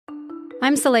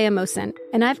I'm Saleha Mohsin,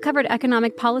 and I've covered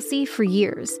economic policy for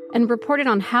years and reported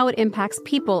on how it impacts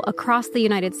people across the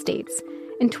United States.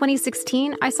 In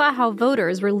 2016, I saw how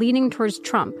voters were leaning towards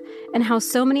Trump and how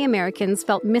so many Americans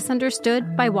felt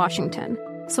misunderstood by Washington.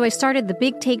 So I started The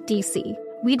Big Take DC.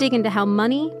 We dig into how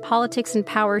money, politics, and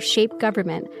power shape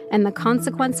government and the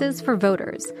consequences for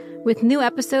voters. With new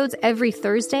episodes every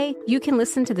Thursday, you can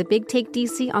listen to The Big Take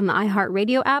DC on the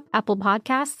iHeartRadio app, Apple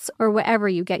Podcasts, or wherever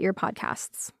you get your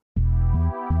podcasts.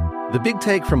 The Big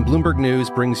Take from Bloomberg News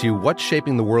brings you what's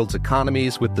shaping the world's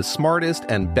economies with the smartest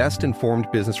and best-informed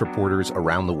business reporters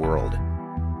around the world.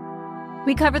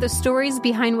 We cover the stories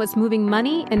behind what's moving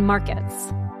money and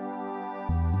markets,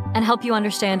 and help you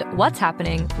understand what's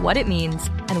happening, what it means,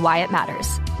 and why it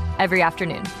matters every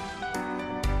afternoon.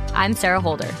 I'm Sarah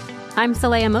Holder. I'm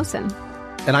Saleha Mohsin.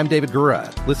 And I'm David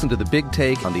Gura. Listen to The Big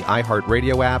Take on the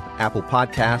iHeartRadio app, Apple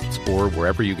Podcasts, or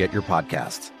wherever you get your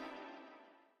podcasts.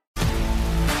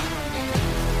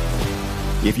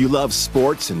 If you love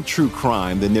sports and true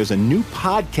crime, then there's a new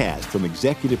podcast from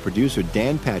executive producer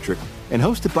Dan Patrick and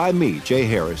hosted by me, Jay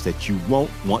Harris, that you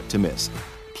won't want to miss.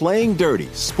 Playing Dirty: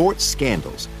 Sports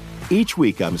Scandals. Each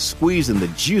week, I'm squeezing the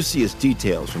juiciest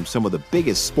details from some of the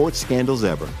biggest sports scandals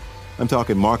ever. I'm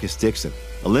talking Marcus Dixon,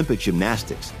 Olympic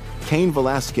gymnastics, Cain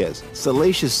Velasquez,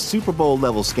 salacious Super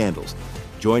Bowl-level scandals.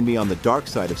 Join me on the dark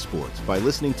side of sports by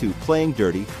listening to Playing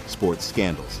Dirty: Sports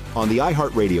Scandals on the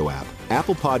iHeartRadio app,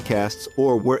 Apple Podcasts,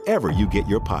 or wherever you get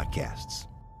your podcasts.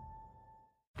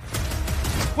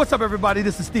 What's up, everybody?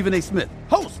 This is Stephen A. Smith,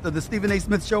 host of the Stephen A.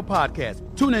 Smith Show podcast.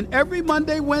 Tune in every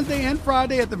Monday, Wednesday, and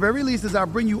Friday at the very least as I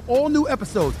bring you all new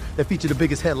episodes that feature the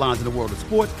biggest headlines in the world of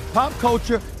sports, pop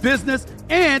culture, business,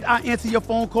 and I answer your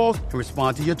phone calls and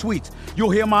respond to your tweets.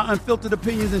 You'll hear my unfiltered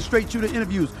opinions and straight-shooter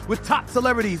interviews with top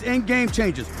celebrities and game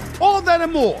changers. All that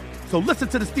and more. So listen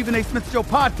to the Stephen A. Smith Show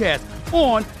podcast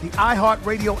on the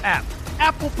iHeartRadio app,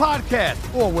 Apple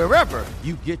Podcasts, or wherever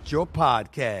you get your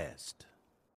podcast.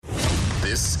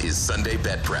 This is Sunday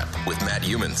Bet Prep with Matt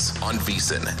Humans on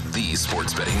VSiN, the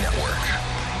Sports Betting Network.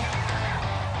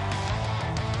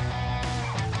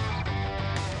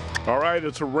 All right,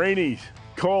 it's a rainy,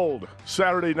 cold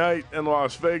Saturday night in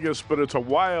Las Vegas, but it's a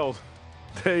wild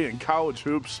day in college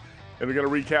hoops. And we're going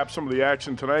to recap some of the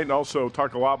action tonight and also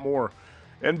talk a lot more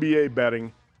NBA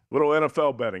betting, little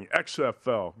NFL betting,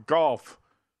 XFL, golf,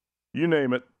 you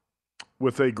name it,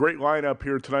 with a great lineup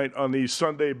here tonight on the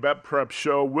Sunday Bet Prep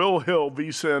Show. Will Hill,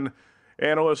 VSiN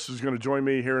analyst, is going to join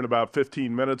me here in about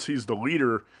 15 minutes. He's the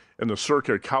leader in the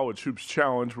Circa College Hoops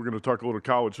Challenge. We're going to talk a little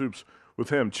college hoops with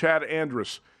him. Chad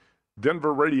Andrus,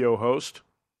 Denver radio host.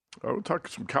 We'll talk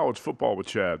some college football with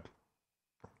Chad.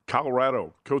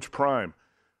 Colorado, Coach Prime.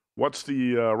 What's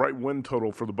the right win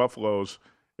total for the Buffaloes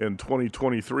in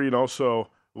 2023? And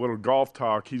also a little golf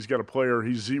talk. He's got a player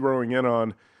he's zeroing in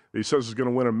on. He says he's going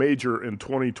to win a major in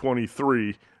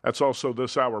 2023. That's also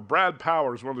this hour. Brad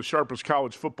Powers, one of the sharpest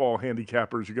college football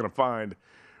handicappers you're going to find.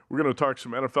 We're going to talk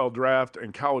some NFL draft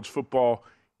and college football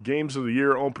games of the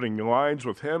year opening lines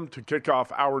with him to kick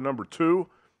off hour number 2.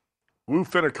 Lou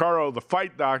Finicaro, the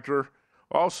fight doctor,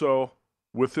 also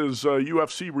with his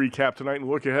UFC recap tonight and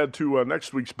look ahead to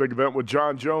next week's big event with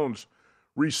John Jones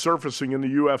resurfacing in the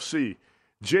UFC.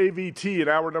 JVT in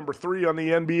hour number 3 on the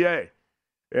NBA.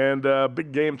 And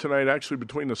big game tonight, actually,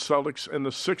 between the Celtics and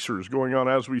the Sixers going on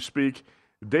as we speak.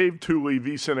 Dave Tooley,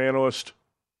 VSiN analyst,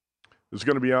 is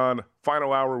going to be on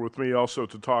final hour with me also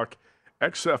to talk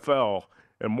XFL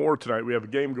and more tonight. We have a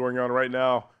game going on right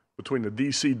now between the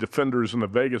D.C. Defenders and the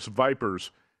Vegas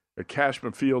Vipers at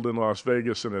Cashman Field in Las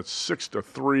Vegas, and it's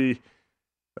 6-3.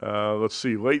 Let's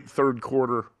see, late third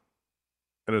quarter,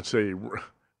 and it's a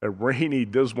rainy,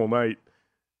 dismal night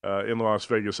in Las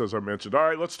Vegas, as I mentioned. All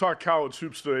right, let's talk college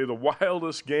hoops today. The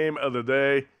wildest game of the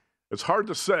day. It's hard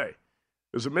to say.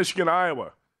 Is it Michigan,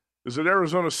 Iowa? Is it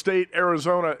Arizona State,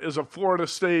 Arizona? Is it Florida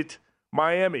State,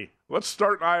 Miami? Let's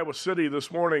start in Iowa City this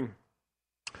morning,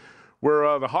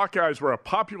 where the Hawkeyes were a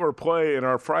popular play in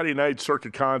our Friday night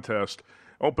circuit contest.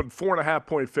 Opened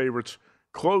 4.5-point favorites,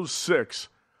 closed 6.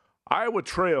 Iowa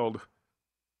trailed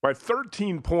by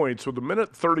 13 points with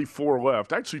 1:34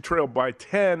 left. Actually trailed by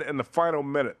 10 in the final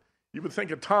minute. You would think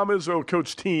a Tom Izzo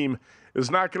coach team is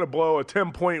not going to blow a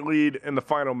 10-point lead in the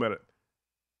final minute.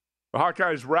 The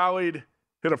Hawkeyes rallied,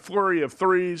 hit a flurry of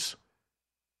threes,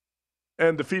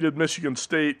 and defeated Michigan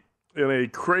State in a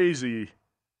crazy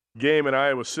game in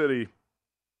Iowa City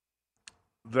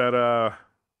that I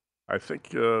think,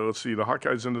 let's see, the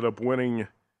Hawkeyes ended up winning.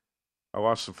 I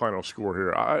lost the final score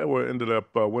here. Iowa ended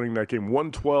up winning that game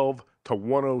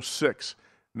 112-106.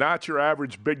 Not your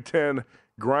average Big Ten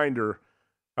grinder.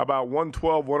 How about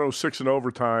 112-106 in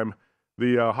overtime?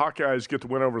 The Hawkeyes get the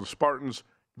win over the Spartans.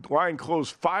 Line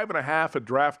closed 5.5 at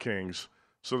DraftKings,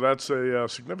 so that's a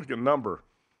significant number.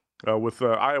 With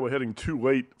Iowa hitting 2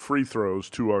 late free throws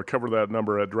to cover that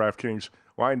number at DraftKings.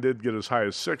 Line did get as high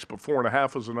as 6, but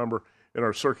 4.5 was the number in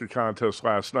our circuit contest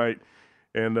last night.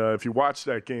 And if you watched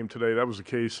that game today, that was a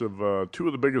case of 2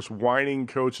 of the biggest whining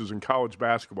coaches in college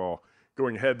basketball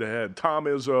going head-to-head. Tom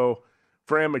Izzo,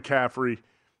 Fran McCaffrey.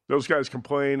 Those guys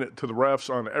complain to the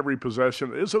refs on every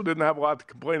possession. Izzo didn't have a lot to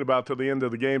complain about till the end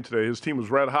of the game today. His team was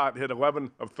red hot, hit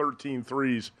 11 of 13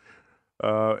 threes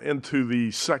into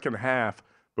the second half,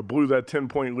 but blew that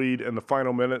 10-point lead in the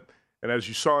final minute. And as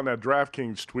you saw in that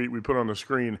DraftKings tweet we put on the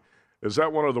screen, is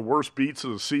that one of the worst beats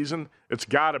of the season? It's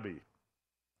got to be.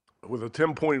 With a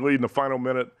 10-point lead in the final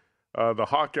minute, the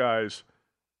Hawkeyes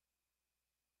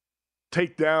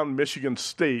take down Michigan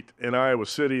State in Iowa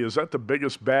City. Is that the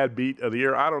biggest bad beat of the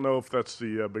year? I don't know if that's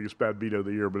the biggest bad beat of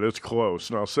the year, but it's close.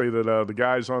 And I'll say that the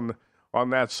guys on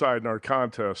that side in our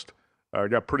contest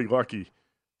got pretty lucky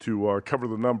to cover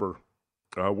the number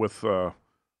with the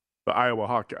Iowa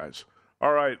Hawkeyes.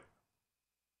 All right.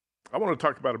 I want to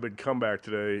talk about a big comeback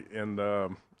today in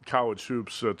college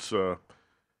hoops. It's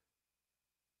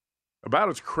about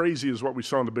as crazy as what we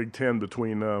saw in the Big Ten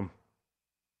between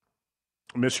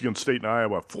Michigan State and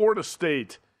Iowa. Florida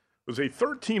State was a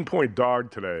 13-point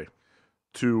dog today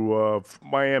to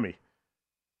Miami.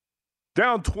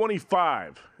 Down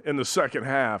 25 in the second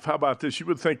half. How about this? You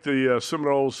would think the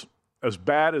Seminoles, as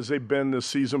bad as they've been this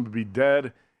season, would be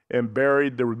dead and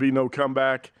buried. There would be no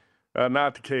comeback.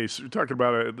 Not the case. You're talking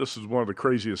about this is one of the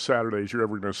craziest Saturdays you're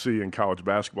ever going to see in college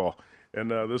basketball. And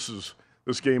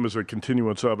this game is a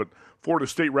continuance of it. Florida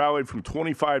State rallied from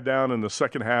 25 down in the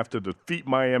second half to defeat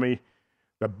Miami.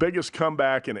 The biggest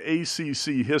comeback in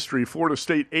ACC history. Florida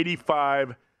State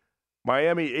 85,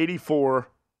 Miami 84.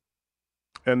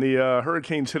 And the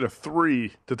Hurricanes hit a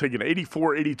 3 to take an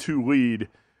 84-82 lead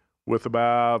with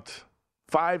about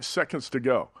 5 seconds to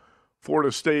go.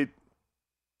 Florida State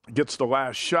gets the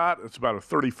last shot. It's about a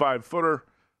 35-footer,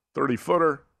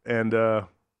 30-footer, and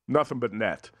nothing but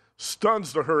net.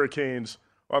 Stuns the Hurricanes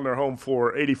on their home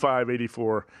floor,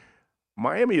 85-84.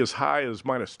 Miami is high as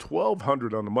minus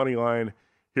 1,200 on the money line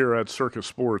here at Circus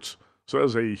Sports. So that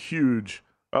was a huge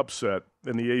upset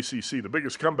in the ACC, the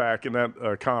biggest comeback in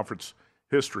that conference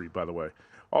history, by the way.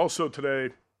 Also today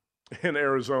in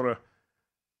Arizona,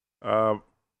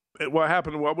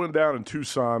 what went down in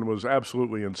Tucson was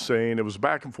absolutely insane. It was a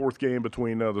back-and-forth game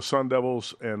between the Sun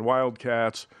Devils and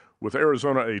Wildcats, with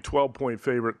Arizona a 12-point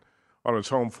favorite on its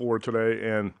home floor today,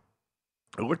 and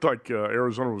it looked like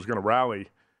Arizona was going to rally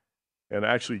and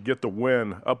actually get the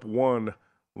win, up 1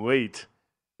 late.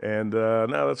 And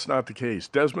no, that's not the case.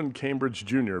 Desmond Cambridge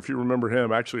Jr., if you remember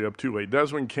him, actually up 2 late.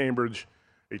 Desmond Cambridge,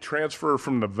 a transfer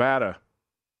from Nevada,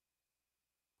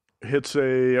 hits I'm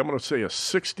going to say a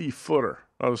 60-footer.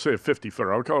 I would say a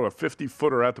 50-footer. I would call it a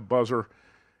 50-footer at the buzzer.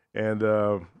 And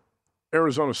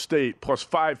Arizona State, plus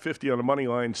 550 on the money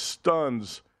line,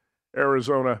 stuns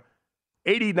Arizona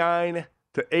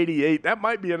 89-88. That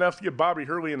might be enough to get Bobby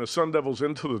Hurley and the Sun Devils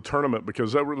into the tournament,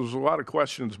 because there was a lot of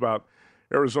questions about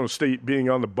Arizona State being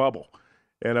on the bubble.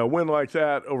 And a win like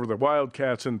that over the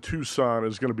Wildcats in Tucson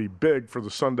is going to be big for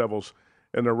the Sun Devils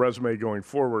and their resume going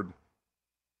forward.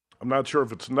 I'm not sure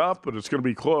if it's enough, but it's going to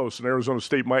be close, and Arizona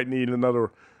State might need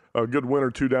another good win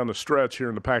or two down the stretch here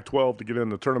in the Pac-12 to get in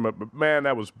the tournament. But, man,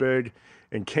 that was big.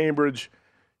 And Cambridge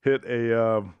hit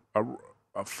a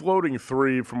floating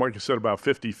 3 from, like I said, about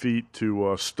 50 feet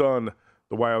to stun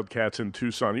the Wildcats in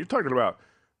Tucson. You're talking about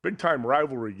big-time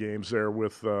rivalry games there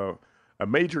with a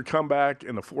major comeback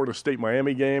in the Florida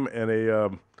State-Miami game and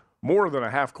a more than a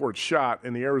half-court shot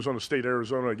in the Arizona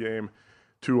State-Arizona game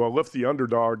to lift the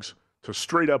underdogs to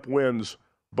straight-up wins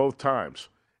both times.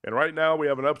 And right now we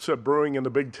have an upset brewing in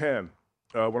the Big Ten.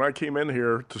 When I came in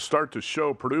here to start the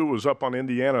show, Purdue was up on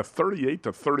Indiana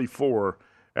 38-34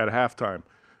 at halftime.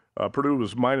 Purdue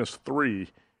was minus 3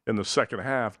 in the second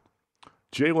half.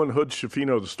 Jalen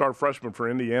Hood-Schifino, the star freshman for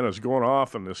Indiana, is going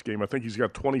off in this game. I think he's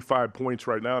got 25 points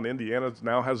right now, and Indiana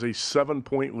now has a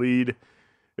 7-point lead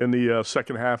in the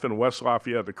second half in West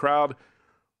Lafayette. The crowd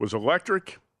was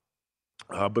electric.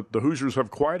 But the Hoosiers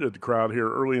have quieted the crowd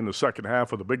here early in the second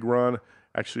half with a big run.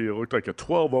 Actually, it looked like a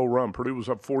 12-0 run. Purdue was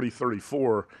up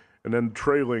 40-34 and then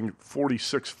trailing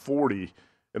 46-40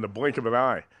 in the blink of an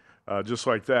eye, just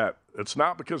like that. It's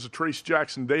not because of Trace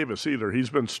Jackson Davis either. He's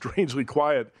been strangely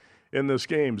quiet in this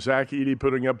game. Zach Edey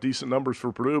putting up decent numbers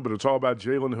for Purdue, but it's all about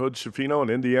Jalen Hood-Schifino and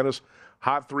Indiana's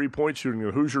hot three-point shooting.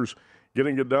 The Hoosiers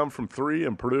getting it done from 3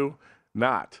 and Purdue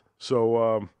not.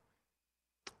 So,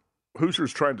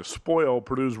 Hoosiers trying to spoil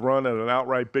Purdue's run at an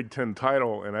outright Big Ten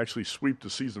title and actually sweep the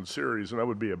season series, and that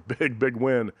would be a big, big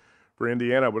win for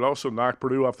Indiana. It would also knock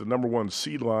Purdue off the number 1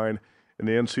 seed line in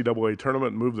the NCAA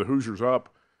tournament and move the Hoosiers up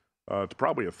to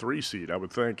probably a 3 seed, I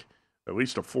would think, at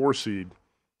least a 4 seed,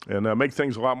 and make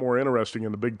things a lot more interesting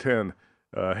in the Big Ten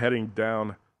heading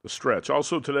down the stretch.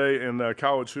 Also today in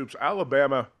college hoops,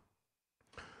 Alabama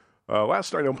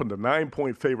last night opened a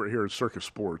 9-point favorite here at Circus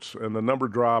Sports, and the number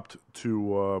dropped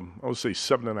to, I would say,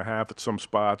 7.5 at some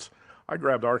spots. I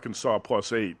grabbed Arkansas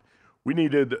 +8. We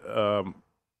needed a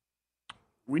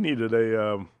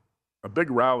big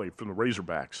rally from the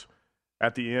Razorbacks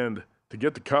at the end to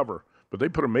get the cover, but they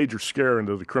put a major scare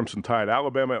into the Crimson Tide.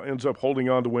 Alabama ends up holding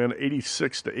on to win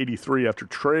 86-83 after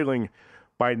trailing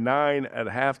by 9 at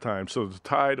halftime. So the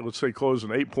Tide, let's say, closed an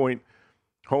 8-point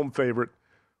home favorite,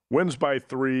 wins by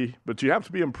 3, but you have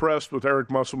to be impressed with Eric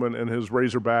Musselman and his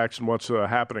Razorbacks and what's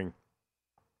happening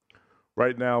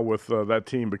right now with that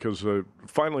team because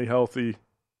finally healthy.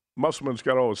 Musselman's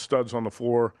got all his studs on the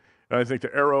floor, and I think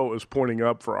the arrow is pointing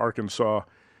up for Arkansas.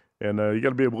 And you got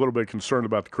to be a little bit concerned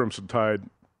about the Crimson Tide,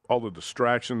 all the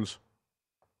distractions,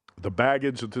 the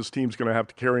baggage that this team's going to have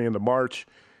to carry into March.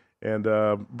 And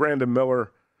Brandon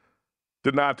Miller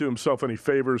did not do himself any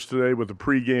favors today with a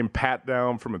pregame pat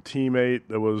down from a teammate.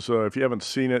 That was, if you haven't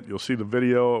seen it, you'll see the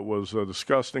video. It was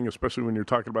disgusting, especially when you're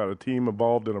talking about a team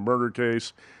involved in a murder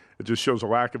case. It just shows a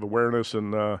lack of awareness,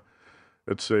 and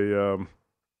it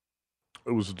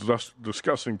was a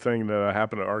disgusting thing that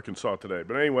happened at Arkansas today.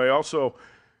 But anyway, also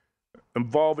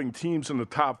involving teams in the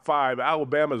top 5,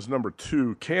 Alabama's number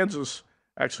 2, Kansas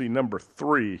actually number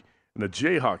 3, and the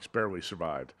Jayhawks barely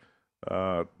survived.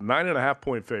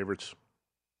 9.5-point favorites.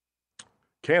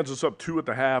 Kansas up 2 at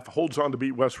the half, holds on to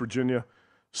beat West Virginia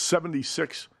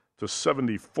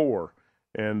 76-74.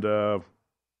 And the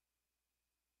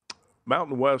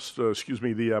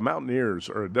Mountaineers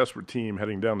are a desperate team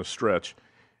heading down the stretch.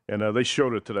 And they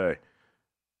showed it today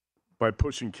by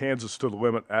pushing Kansas to the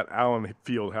limit at Allen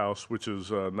Fieldhouse, which is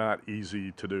not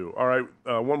easy to do. All right,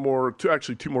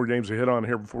 two more games to hit on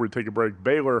here before we take a break.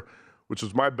 Baylor, which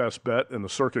is my best bet in the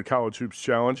Circuit College Hoops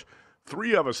Challenge.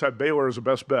 3 of us had Baylor as a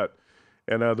best bet.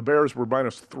 And the Bears were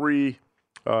 -3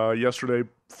 yesterday,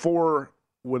 4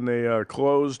 when they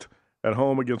closed at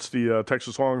home against the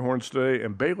Texas Longhorns today.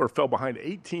 And Baylor fell behind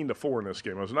 18-4 in this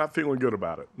game. I was not feeling good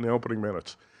about it in the opening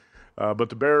minutes. But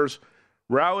the Bears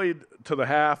rallied to the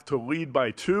half to lead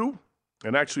by 2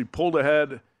 and actually pulled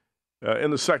ahead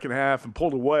in the second half and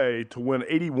pulled away to win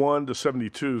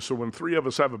 81-72. So when 3 of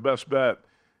us have a best bet,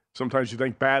 sometimes you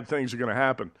think bad things are going to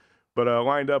happen. But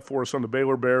lined up for us on the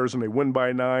Baylor Bears, and they win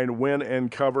by 9, win and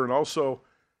cover. And also,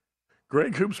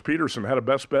 Greg Hoops Peterson had a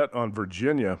best bet on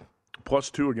Virginia,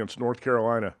 +2 against North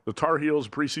Carolina. The Tar Heels,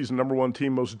 preseason number 1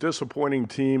 team, most disappointing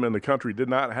team in the country, did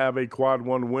not have a quad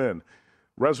 1 win.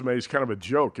 Resume is kind of a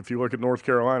joke if you look at North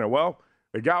Carolina. Well,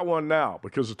 they got one now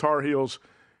because the Tar Heels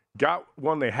got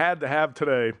one they had to have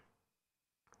today.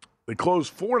 They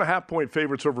closed 4.5-point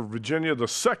favorites over Virginia, the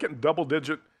second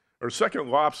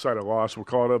lopsided loss, we'll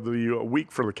call it, of the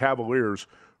week for the Cavaliers,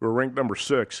 who are ranked number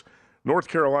 6. North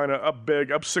Carolina up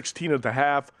big, up 16 at the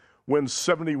half, wins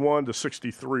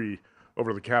 71-63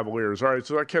 over the Cavaliers. All right,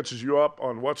 so that catches you up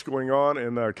on what's going on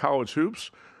in college hoops.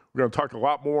 We're going to talk a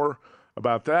lot more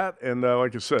about that. And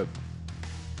like I said,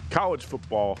 college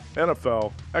football,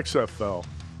 NFL, XFL,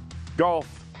 golf,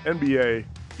 NBA,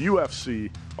 UFC,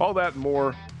 all that and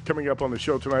more coming up on the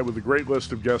show tonight with a great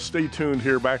list of guests. Stay tuned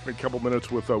here. Back in a couple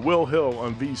minutes with Will Hill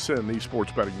on VSiN, the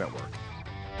Sports Betting Network.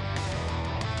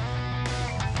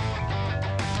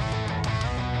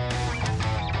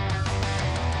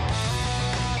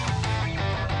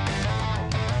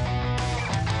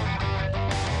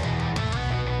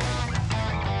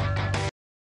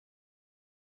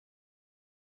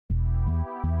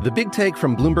 The Big Take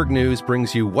from Bloomberg News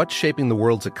brings you what's shaping the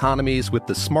world's economies with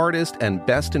the smartest and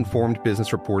best-informed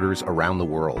business reporters around the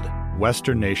world.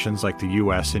 Western nations like the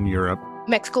U.S. and Europe.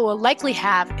 Mexico will likely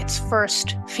have its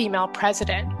first female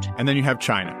president. And then you have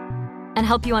China. And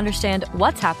help you understand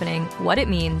what's happening, what it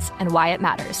means, and why it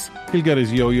matters. He'll get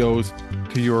his yo-yos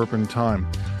to Europe in time.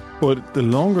 But the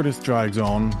longer this drags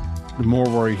on, the more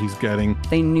worry he's getting.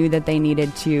 They knew that they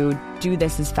needed to do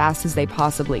this as fast as they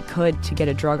possibly could to get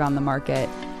a drug on the market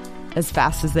as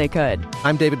fast as they could.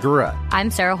 I'm David Gura.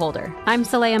 I'm Sarah Holder. I'm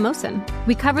Saleha Mohsen.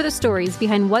 We cover the stories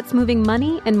behind what's moving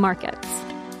money and markets.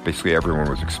 Basically, everyone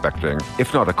was expecting,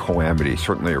 if not a calamity,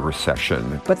 certainly a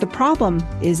recession. But the problem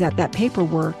is that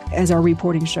paperwork, as our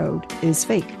reporting showed, is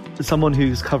fake. As someone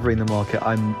who's covering the market,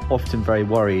 I'm often very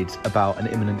worried about an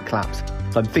imminent collapse.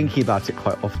 So I'm thinking about it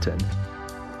quite often.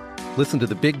 Listen to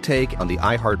The Big Take on the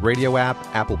iHeartRadio app,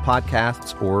 Apple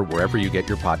Podcasts, or wherever you get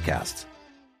your podcasts.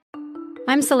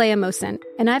 I'm Saleha Mohsin,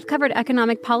 and I've covered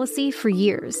economic policy for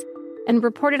years and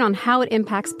reported on how it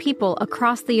impacts people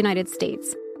across the United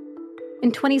States.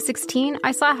 In 2016,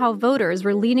 I saw how voters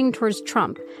were leaning towards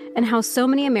Trump and how so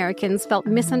many Americans felt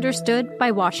misunderstood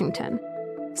by Washington.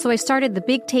 So I started The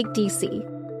Big Take DC.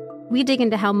 We dig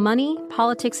into how money,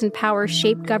 politics, and power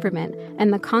shape government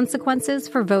and the consequences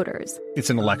for voters. It's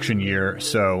an election year,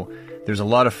 so there's a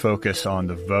lot of focus on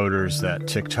the voters that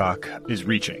TikTok is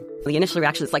reaching. The initial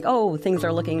reaction is like, oh, things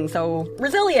are looking so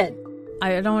resilient.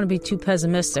 I don't want to be too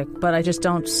pessimistic, but I just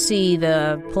don't see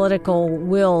the political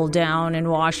will down in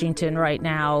Washington right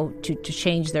now to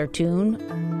change their tune.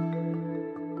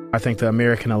 I think the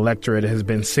American electorate has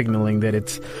been signaling that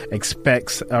it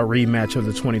expects a rematch of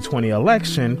the 2020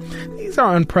 election. These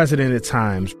are unprecedented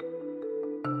times.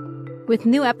 With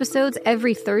new episodes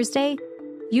every Thursday,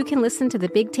 you can listen to The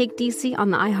Big Take DC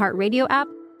on the iHeartRadio app,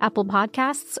 Apple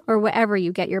Podcasts, or wherever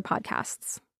you get your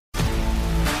podcasts.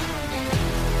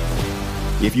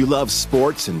 If you love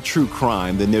sports and true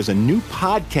crime, then there's a new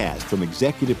podcast from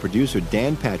executive producer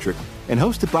Dan Patrick and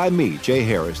hosted by me, Jay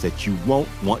Harris, that you won't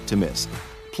want to miss.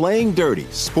 Playing Dirty: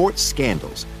 Sports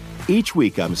Scandals. Each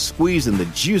week, I'm squeezing the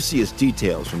juiciest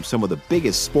details from some of the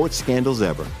biggest sports scandals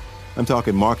ever. I'm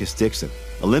talking Marcus Dixon,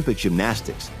 Olympic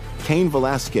gymnastics, Cain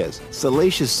Velasquez,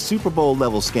 salacious Super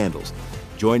Bowl-level scandals.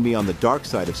 Join me on the dark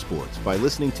side of sports by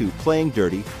listening to Playing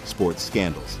Dirty: Sports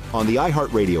Scandals on the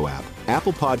iHeartRadio app,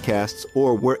 Apple Podcasts,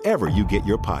 or wherever you get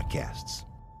your podcasts.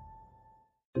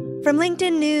 From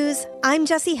LinkedIn News, I'm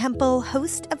Jessie Hempel,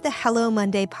 host of the Hello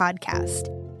Monday podcast.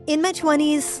 In my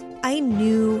 20s, I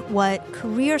knew what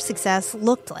career success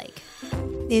looked like.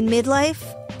 In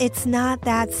midlife, it's not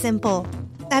that simple.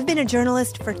 I've been a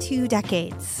journalist for 2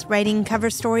 decades, writing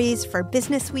cover stories for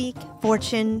Business Week,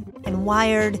 Fortune, and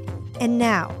Wired. And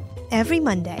now, every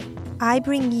Monday, I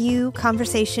bring you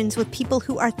conversations with people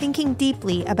who are thinking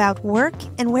deeply about work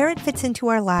and where it fits into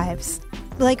our lives.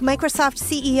 Like Microsoft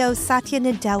CEO Satya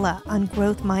Nadella on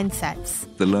growth mindsets.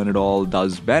 The learn-it-all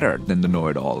does better than the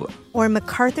know-it-all. Or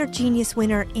MacArthur Genius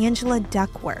winner Angela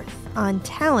Duckworth on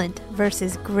talent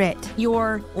versus grit.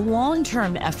 Your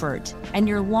long-term effort and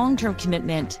your long-term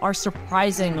commitment are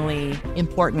surprisingly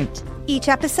important. Each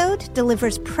episode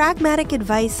delivers pragmatic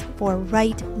advice for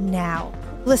right now.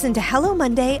 Listen to Hello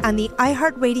Monday on the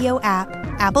iHeartRadio app,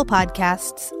 Apple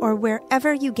Podcasts, or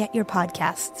wherever you get your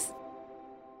podcasts.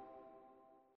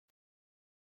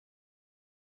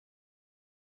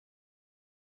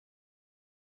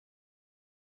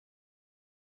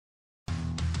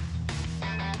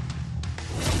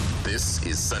 This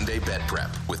is Sunday Bet Prep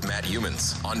with Matt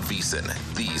Humans on VSiN,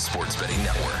 the Sports Betting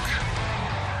Network.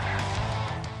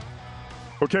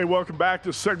 Okay, welcome back to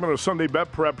this segment of Sunday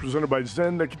Bet Prep presented by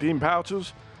Zen Nicotine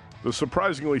Pouches, the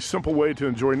surprisingly simple way to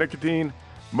enjoy nicotine.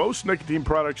 Most nicotine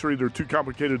products are either too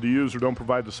complicated to use or don't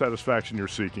provide the satisfaction you're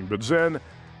seeking. But Zen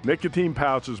Nicotine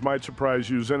Pouches might surprise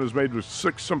you. Zen is made with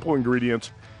 6 simple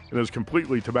ingredients and is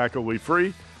completely tobacco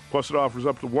free. Plus, it offers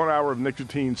up to 1 hour of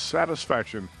nicotine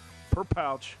satisfaction per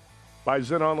pouch. Buy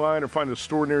Zen online or find a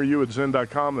store near you at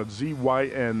Zen.com. That's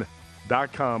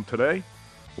ZYN.com today.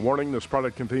 Warning, this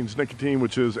product contains nicotine,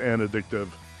 which is an addictive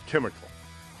chemical.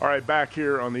 All right, back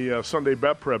here on the Sunday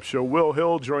Bet Prep Show. Will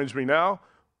Hill joins me now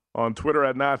on Twitter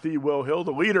at @NotTheWillHill,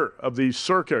 the leader of the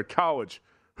Circa College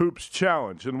Hoops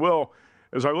Challenge. And Will,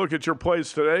 as I look at your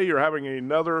plays today, you're having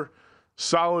another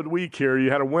solid week here. You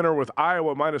had a winner with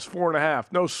Iowa minus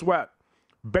 4.5. No sweat.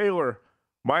 Baylor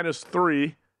minus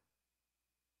 3.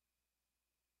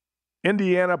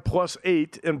 Indiana plus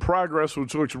 8 in progress,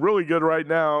 which looks really good right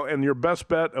now. And your best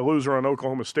bet, a loser on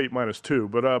Oklahoma State minus 2.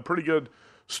 But a pretty good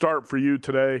start for you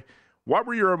today. What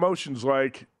were your emotions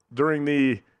like during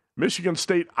the Michigan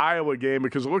State-Iowa game?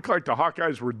 Because it looked like the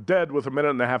Hawkeyes were dead with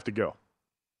 1.5 minutes to go.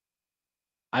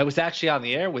 I was actually on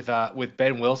the air with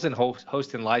Ben Wilson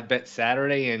hosting Live Bet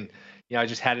Saturday, and I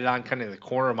just had it on kind of the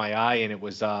corner of my eye, and it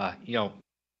was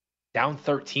down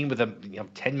 13 with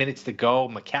 10 minutes to go.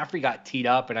 McCaffrey got teed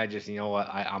up, and I just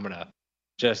I'm gonna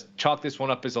just chalk this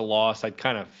one up as a loss. I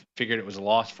kind of figured it was a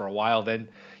loss for a while. Then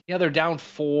they're down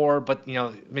 4, but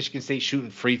Michigan State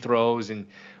shooting free throws, and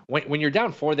when you're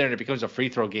down 4 there and it becomes a free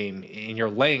throw game and you're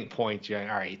laying points, you're like,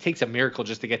 all right, it takes a miracle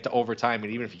just to get to overtime,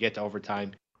 and even if you get to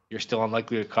overtime, you're still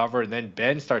unlikely to cover. And then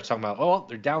Ben starts talking about, well,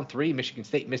 they're down 3. Michigan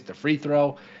State missed a free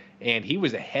throw. And he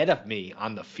was ahead of me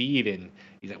on the feed. And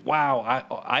he's like, wow,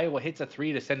 Iowa hits a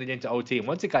 3 to send it into OT. And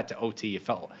once it got to OT, it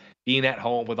felt being at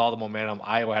home with all the momentum,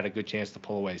 Iowa had a good chance to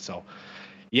pull away. So,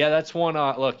 Yeah, that's one.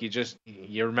 Look,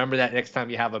 you remember that next time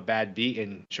you have a bad beat,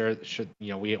 and sure,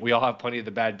 we all have plenty of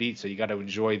the bad beats, so you got to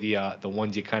enjoy the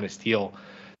ones you kind of steal.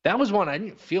 That was one I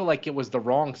didn't feel like it was the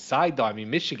wrong side, though. I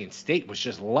mean, Michigan State was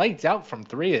just lights out from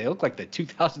three. They looked like the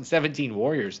 2017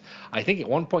 Warriors. I think at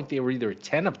one point they were either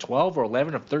 10 of 12 or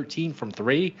 11 of 13 from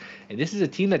three. And this is a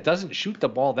team that doesn't shoot the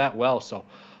ball that well. So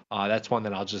that's one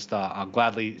that I'll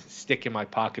gladly stick in my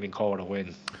pocket and call it a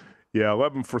win. Yeah,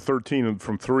 11 for 13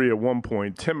 from three at one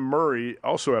point. Tim Murray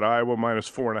also had Iowa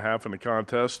minus 4.5 in the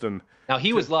contest. And now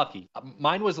he was lucky.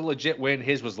 Mine was a legit win.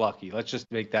 His was lucky. Let's just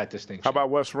make that distinction. How about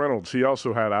Wes Reynolds? He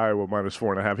also had Iowa minus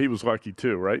 4.5. He was lucky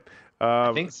too, right?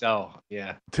 I think so,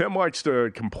 yeah. Tim likes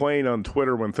to complain on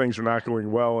Twitter when things are not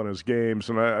going well in his games.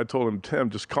 And I told him, Tim,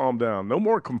 just calm down. No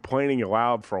more complaining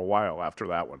aloud for a while after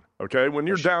that one, okay? When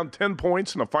you're down 10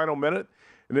 points in the final minute,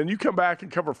 and then you come back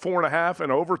and cover 4.5 in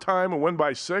overtime and win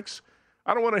by 6,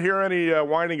 I don't want to hear any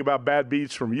whining about bad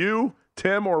beats from you,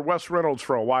 Tim, or Wes Reynolds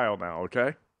for a while now,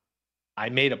 okay? I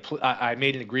made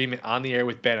an agreement on the air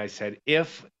with Ben. I said,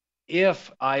 if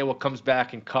Iowa comes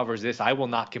back and covers this, I will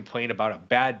not complain about a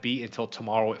bad beat until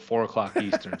tomorrow at 4 o'clock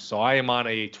Eastern. So I am on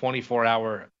a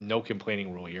 24-hour no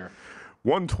complaining rule here.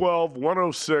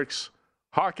 112-106.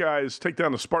 Hawkeyes take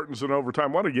down the Spartans in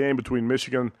overtime. What a game between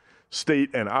Michigan State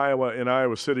and Iowa in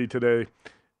Iowa City today.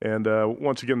 And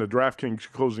once again, the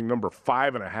DraftKings closing number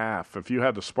 5.5. If you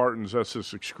had the Spartans, that's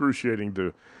just excruciating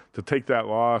to take that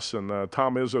loss. And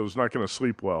Tom Izzo's not going to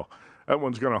sleep well. That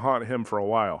one's going to haunt him for a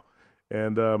while.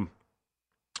 And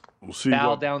we'll see.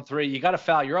 Foul down 3. You got to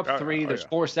foul. You're up 3. There's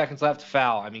 4 seconds left to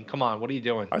foul. I mean, come on. What are you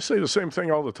doing? I say the same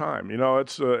thing all the time. You know,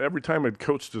 it's every time a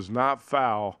coach does not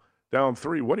foul down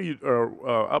 3, what are you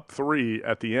up 3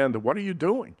 at the end? What are you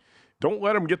doing? Don't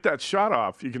let him get that shot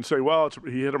off. You can say, well,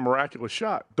 he hit a miraculous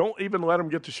shot. Don't even let him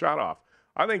get the shot off.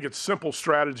 I think it's simple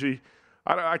strategy.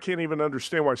 I can't even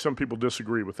understand why some people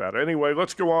disagree with that. Anyway,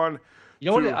 let's go on. You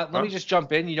know what? Let me just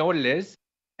jump in. You know what it is?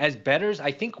 As bettors,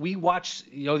 I think we watch,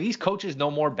 these coaches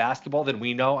know more basketball than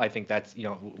we know. I think that's,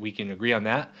 we can agree on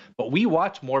that. But we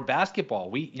watch more basketball.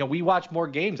 We watch more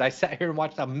games. I sat here and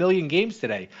watched 1 million games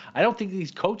today. I don't think these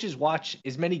coaches watch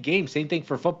as many games. Same thing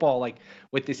for football, like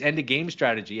with this end of game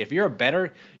strategy. If you're a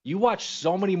bettor, you watch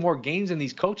so many more games than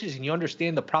these coaches, and you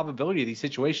understand the probability of these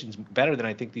situations better than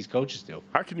I think these coaches do.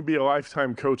 How can you be a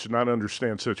lifetime coach and not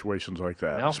understand situations like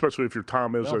that? No. Especially if you're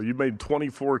Tom Izzo. No. You've made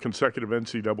 24 consecutive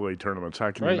NCAA tournaments.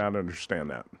 How can you not understand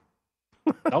that?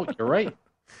 No, you're right.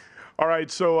 All right,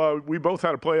 so we both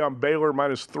had a play on Baylor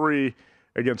minus 3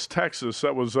 against Texas.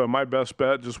 That was my best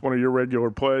bet, just one of your regular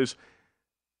plays.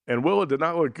 And Willa did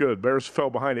not look good. Bears fell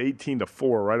behind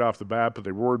 18-4 right off the bat, but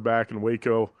they roared back in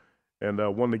Waco and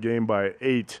won the game by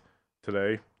 8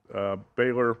 today.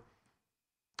 Baylor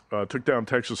took down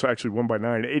Texas, actually won by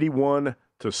 9,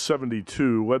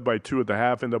 81-72, led by 2 at the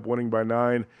half, ended up winning by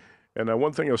 9. And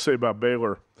one thing I'll say about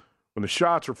Baylor, when the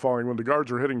shots are falling, when the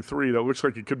guards are hitting 3, that looks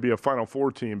like it could be a Final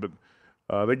Four team, but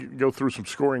they go through some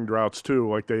scoring droughts too,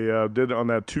 like they did on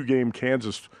that 2-game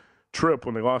Kansas trip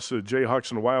when they lost to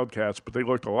Jayhawks and the Wildcats, but they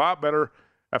looked a lot better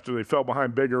after they fell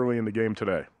behind big early in the game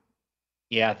today.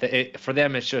 Yeah, for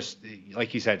them, it's just,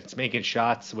 like you said, it's making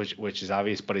shots, which is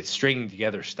obvious, but it's stringing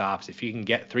together stops. If you can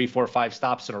get 3, 4, 5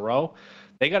 stops in a row,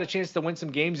 they got a chance to win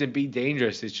some games and be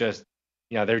dangerous. It's just,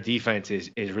 their defense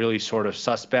is really sort of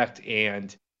suspect,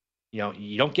 and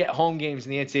you don't get home games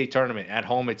in the NCAA tournament. At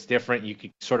home, it's different. You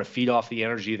could sort of feed off the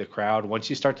energy of the crowd. Once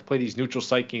you start to play these neutral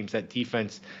site games, that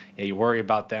defense, you worry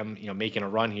about them, making a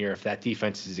run here if that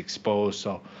defense is exposed.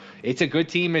 So it's a good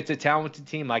team. It's a talented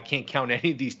team. I can't count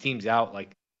any of these teams out.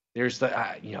 Like there's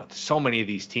so many of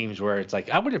these teams where it's like,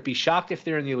 I wouldn't be shocked if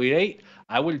they're in the Elite 8.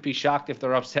 I wouldn't be shocked if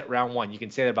they're upset round 1. You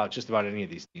can say that about just about any of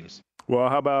these teams. Well,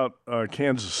 how about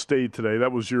Kansas State today?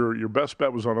 That was your best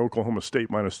bet was on Oklahoma State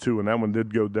minus 2, and that one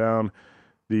did go down.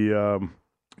 The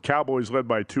Cowboys led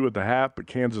by 2 at the half, but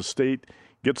Kansas State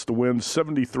gets the win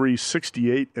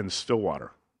 73-68 in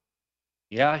Stillwater.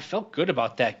 Yeah, I felt good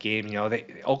about that game.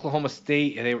 Oklahoma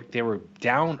State, they were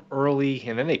down early,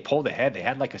 and then they pulled ahead. They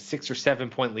had like a 6 or 7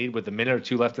 point lead with a minute or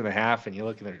 2 left in the half, and you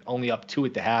look, and they're only up 2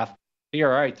 at the half.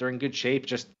 You're all right. They're in good shape.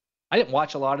 I didn't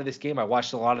watch a lot of this game. I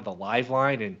watched a lot of the live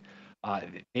line, and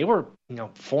they were,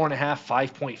 4.5,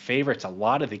 5 point favorites a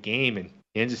lot of the game, and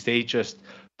Kansas State just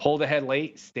pulled ahead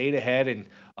late, stayed ahead, and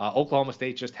Oklahoma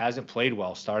State just hasn't played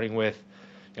well, starting with,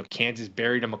 Kansas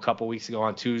buried them a couple weeks ago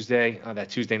on Tuesday, that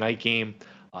Tuesday night game.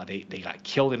 They got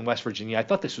killed in West Virginia. I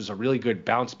thought this was a really good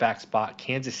bounce back spot.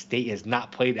 Kansas State has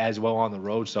not played as well on the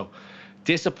road, so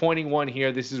disappointing one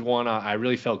here. This is one I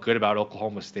really felt good about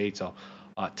Oklahoma State, so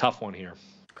tough one here.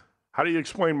 How do you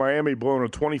explain Miami blowing a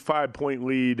 25-point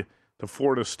lead to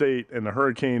Florida State, and the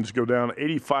Hurricanes go down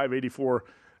 85-84.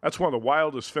 That's one of the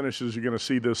wildest finishes you're going to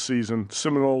see this season.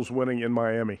 Seminoles winning in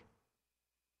Miami.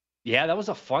 Yeah, that was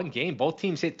a fun game. Both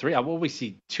teams hit three. What we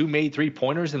see, 2 made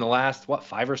 3-pointers in the last,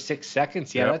 5 or 6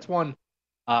 seconds? Yeah, That's one.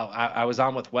 I was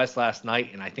on with Wes last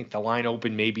night, and I think the line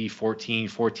opened maybe 14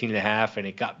 and a half, and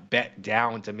it got bet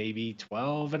down to maybe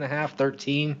 12 and a half,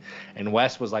 13. And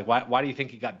Wes was like, why do you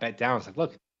think it got bet down? It's like,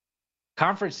 look,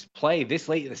 conference play this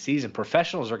late in the season,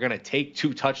 professionals are going to take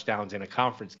 2 touchdowns in a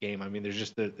conference game. I mean,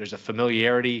 there's a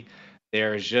familiarity.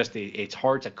 There's just it's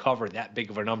hard to cover that big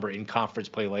of a number in conference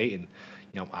play late. And,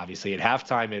 obviously at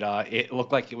halftime, it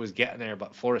looked like it was getting there,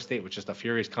 but Florida State was just a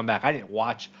furious comeback. I didn't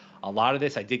watch a lot of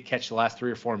this. I did catch the last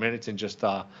 3 or 4 minutes and just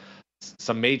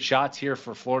some made shots here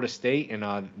for Florida State,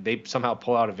 and they somehow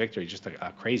pull out a victory. Just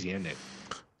a crazy ending.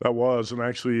 That was, and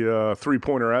actually a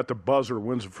 3-pointer at the buzzer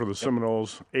wins it for the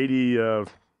Seminoles,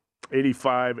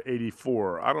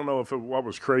 85-84. I don't know what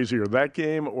was crazier, that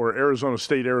game or Arizona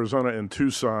State, Arizona in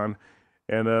Tucson.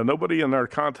 And nobody in our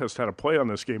contest had a play on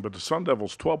this game, but the Sun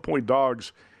Devils, 12-point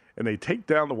dogs, and they take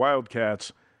down the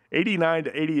Wildcats,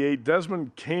 89-88.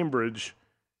 Desmond Cambridge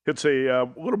hits a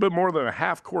little bit more than a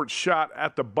half-court shot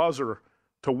at the buzzer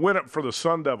to win it for the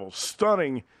Sun Devils.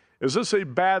 Stunning. Is this a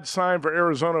bad sign for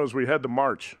Arizona as we head to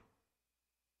March?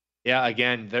 Yeah,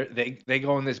 again, they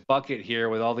go in this bucket here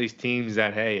with all these teams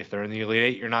that, hey, if they're in the Elite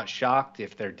Eight, you're not shocked.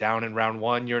 If they're down in round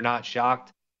 1, you're not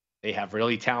shocked. They have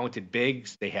really talented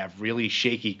bigs. They have really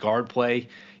shaky guard play.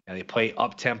 And they play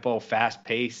up-tempo,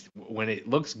 fast-paced. When it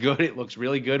looks good, it looks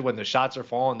really good. When the shots are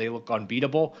falling, they look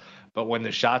unbeatable. But when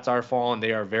the shots are falling,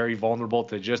 they are very vulnerable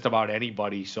to just about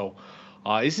anybody. So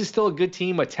this is still a good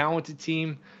team, a talented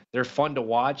team. They're fun to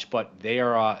watch, but they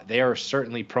are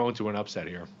certainly prone to an upset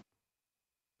here.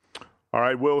 All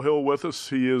right, Will Hill with us.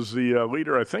 He is the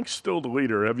leader, I think still the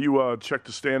leader. Have you checked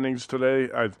the standings today?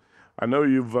 I know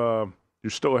you're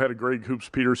still ahead of Greg Hoops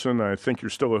Peterson. I think you're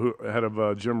still ahead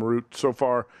of Jim Root. So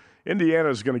far, Indiana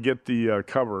is going to get the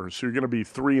cover, so you're going to be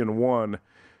 3-1. Are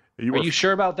you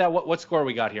sure about that? What score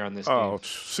we got here on this game? Oh,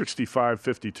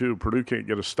 65-52. Purdue can't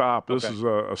get a stop. This is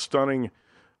a stunning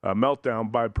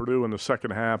meltdown by Purdue in the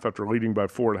second half after leading by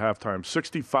 4 at halftime.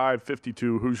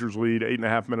 65-52, Hoosiers lead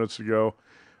 8.5 minutes ago.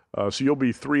 So you'll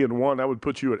be 3-1. That would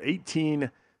put you at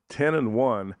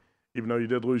 18-10-1. Even though you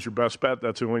did lose your best bet,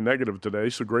 that's the only negative today.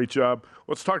 So great job.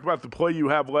 Let's talk about the play you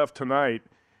have left tonight.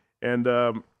 And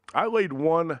I laid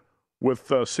 1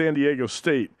 with San Diego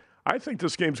State. I think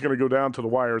this game's going to go down to the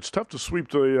wire. It's tough to sweep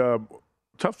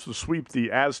the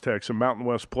Aztecs in Mountain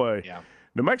West play. Yeah.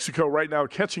 New Mexico right now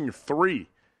catching 3.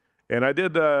 And I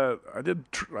did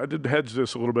hedge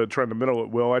this a little bit, trying to middle it.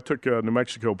 Will, I took New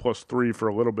Mexico +3 for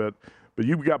a little bit, but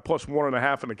you've got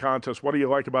 +1.5 in the contest. What do you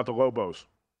like about the Lobos?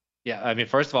 Yeah, I mean,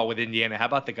 first of all, with Indiana, how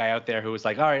about the guy out there who was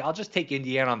like, all right, I'll just take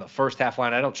Indiana on the first half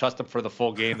line. I don't trust them for the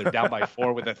full game. They're down by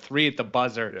 4 with a 3 at the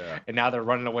buzzer, and now they're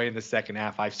running away in the second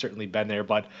half. I've certainly been there,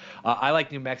 but I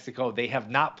like New Mexico. They have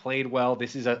not played well.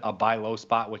 This is a buy low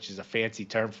spot, which is a fancy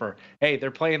term for, hey, they're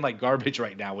playing like garbage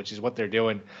right now, which is what they're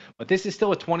doing. But this is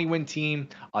still a 20-win team.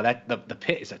 The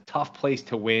Pit is a tough place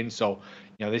to win, so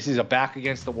this is a back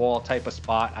against the wall type of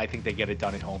spot. I think they get it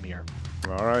done at home here.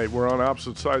 All right, we're on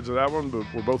opposite sides of that one, but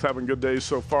we're both having good days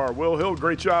so far. Will Hill,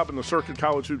 great job in the Circuit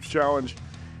College Hoops Challenge,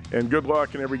 and good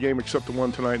luck in every game except the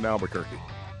one tonight in Albuquerque.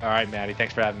 All right, Maddie,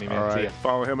 thanks for having me, man. All right, see ya.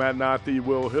 Follow him at Not The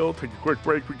Will Hill. Take a quick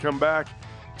break. We come back.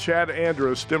 Chad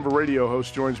Andrus, Denver radio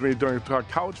host, joins me during talk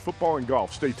college football and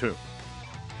golf. Stay tuned.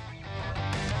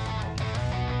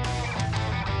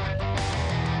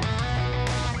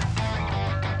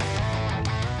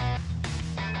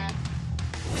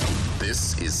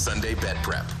 This is Sunday Bet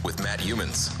Prep with Matt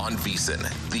Humans on VSiN,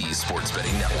 the Sports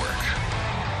Betting Network.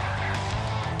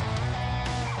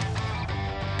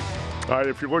 All right,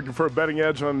 if you're looking for a betting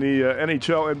edge on the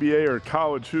NHL, NBA, or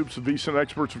college hoops, the VSiN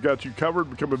experts have got you covered.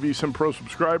 Become a VSiN Pro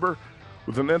subscriber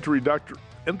with an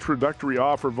introductory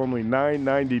offer of only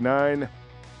 $9.99.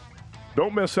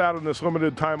 Don't miss out on this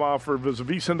limited time offer. Visit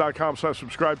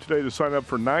vsin.com/subscribe today to sign up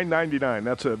for $9.99.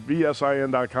 That's at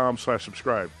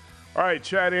vsin.com/subscribe. All right,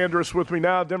 Chad Andrus with me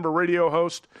now, Denver radio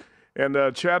host. And,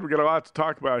 Chad, we got a lot to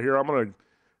talk about here. I'm going to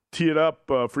tee it up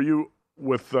for you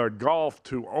with golf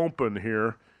to open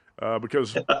here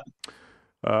because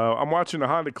I'm watching the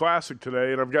Honda Classic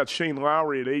today, and I've got Shane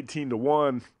Lowry at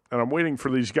 18-1, and I'm waiting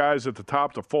for these guys at the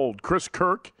top to fold. Chris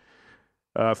Kirk,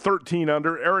 13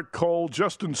 under, Eric Cole,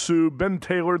 Justin Sue, Ben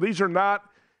Taylor. These are not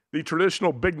the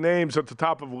traditional big names at the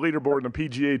top of a leaderboard in a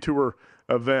PGA Tour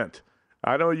event.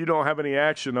 I know you don't have any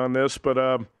action on this,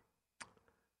 but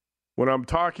when I'm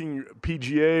talking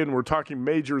PGA and we're talking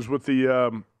majors with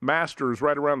the Masters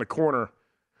right around the corner,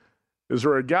 Is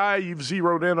there a guy you've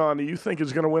zeroed in on that you think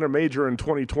is going to win a major in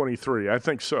 2023? I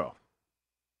think so.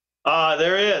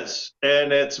 There is,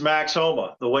 and it's Max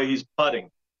Homa, the way he's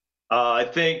putting. I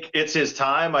think it's his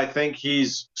time. I think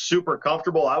he's super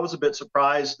comfortable. I was a bit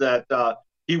surprised that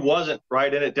he wasn't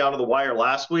right in it down to the wire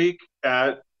last week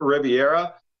at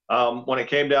Riviera when it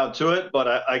came down to it.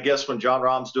 But I guess when Jon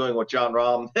Rahm's doing what Jon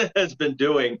Rahm has been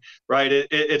doing, right,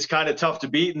 it's kind of tough to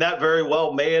beat. And that very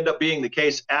well may end up being the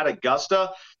case at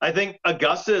Augusta. I think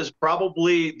Augusta is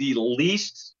probably the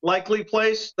least likely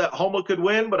place that Homa could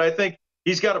win, but I think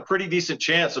he's got a pretty decent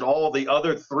chance at all of the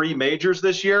other 3 majors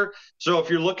this year. So if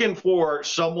you're looking for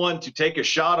someone to take a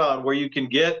shot on where you can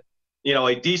get,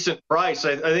 a decent price,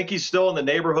 I think he's still in the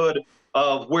neighborhood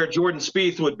of where Jordan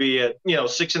Spieth would be at,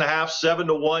 6.5,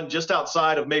 7-1, just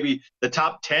outside of maybe the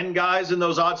top 10 guys in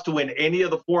those odds to win any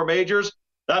of the 4 majors.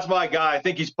 That's my guy. I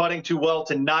think he's putting too well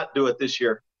to not do it this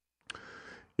year.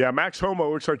 Yeah, Max Homa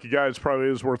looks like a guy that probably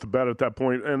is worth a bet at that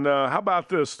point. And how about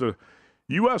this? The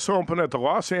U.S. Open at the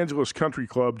Los Angeles Country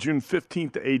Club, June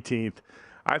 15th to 18th,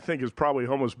 I think is probably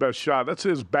Homa's best shot. That's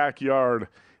his backyard.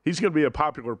 He's going to be a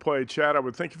popular play. Chad, I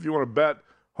would think if you want to bet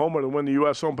Homa to win the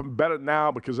U.S. Open, bet it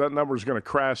now because that number is going to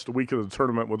crash the week of the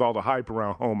tournament with all the hype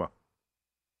around Homa.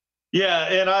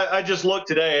 Yeah, and I just looked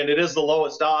today, and it is the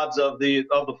lowest odds of the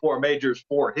 4 majors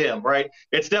for him, right?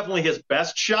 It's definitely his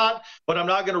best shot, but I'm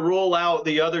not going to rule out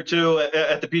the other 2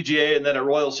 at the PGA and then at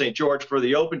Royal St. George for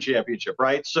the Open Championship,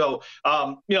 right? So,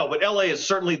 but LA is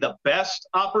certainly the best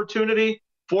opportunity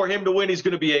for him to win. He's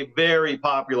going to be a very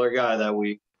popular guy that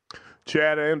week.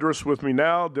 Chad Andrus with me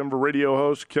now, Denver radio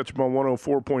host. Catch him on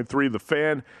 104.3 The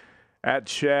Fan, at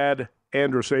Chad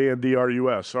Andrus,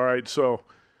 Andrus. All right, so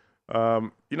I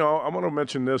want to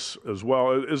mention this as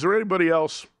well. Is there anybody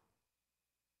else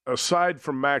aside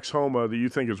from Max Homa that you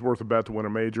think is worth a bet to win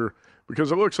a major?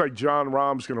 Because it looks like Jon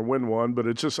Rahm's going to win one, but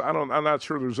it's just I'm not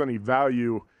sure there's any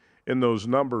value in those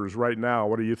numbers right now.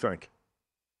 What do you think?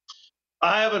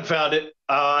 I haven't found it.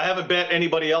 I haven't bet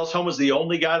anybody else. Homa's the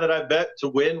only guy that I've bet to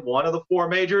win one of the 4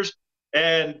 majors.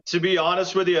 And to be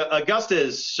honest with you, Augusta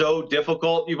is so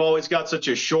difficult. You've always got such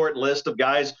a short list of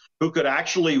guys who could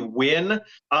actually win.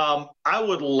 I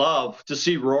would love to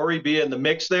see Rory be in the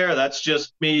mix there. That's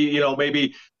just me,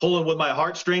 maybe pulling with my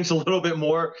heartstrings a little bit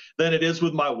more than it is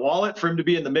with my wallet for him to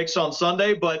be in the mix on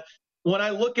Sunday. But when I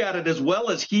look at it, as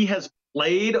well as he has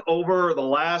played over the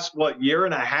last, year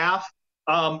and a half,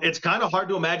 it's kind of hard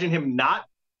to imagine him not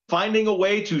finding a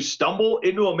way to stumble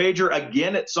into a major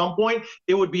again at some point.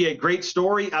 It would be a great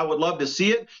story. I would love to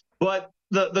see it. But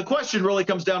the question really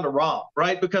comes down to Rahm,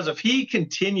 right? Because if he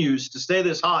continues to stay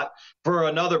this hot for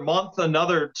another month,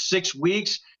 another 6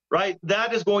 weeks, right,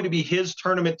 that is going to be his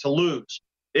tournament to lose.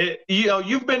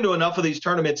 You've been to enough of these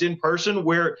tournaments in person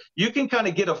where you can kind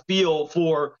of get a feel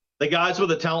for the guys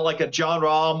with a talent like a Jon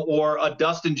Rahm or a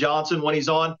Dustin Johnson when he's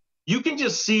on. You can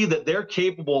just see that they're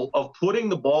capable of putting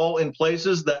the ball in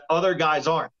places that other guys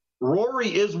aren't. Rory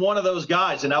is one of those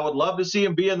guys, and I would love to see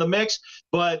him be in the mix.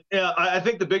 But I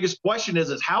think the biggest question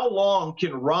is how long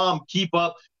can Rahm keep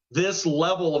up this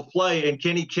level of play, and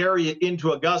can he carry it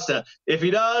into Augusta? If he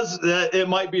does, it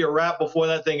might be a wrap before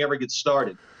that thing ever gets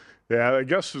started. Yeah, I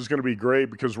guess it's going to be great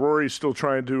because Rory's still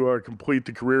trying to complete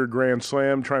the career Grand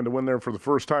Slam, trying to win there for the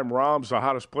first time. Rahm's the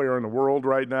hottest player in the world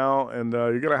right now, and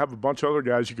you're going to have a bunch of other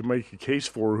guys you can make a case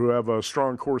for who have a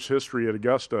strong course history at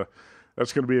Augusta.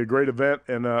 That's going to be a great event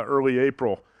in early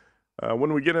April.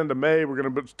 When we get into May, we're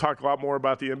going to talk a lot more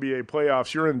about the NBA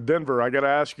playoffs. You're in Denver. I got to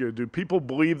ask you, do people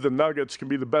believe the Nuggets can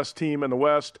be the best team in the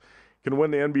West, can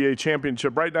win the NBA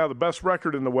championship? Right now, the best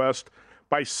record in the West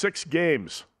by 6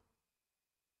 games.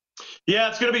 Yeah,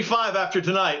 it's going to be 5 after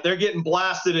tonight. They're getting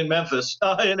blasted in Memphis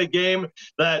in a game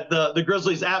that the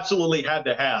Grizzlies absolutely had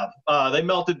to have. They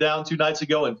melted down 2 nights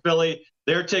ago in Philly.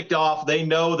 They're ticked off. They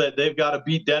know that they've got to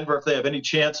beat Denver if they have any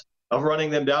chance of running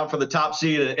them down for the top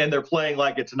seed, and they're playing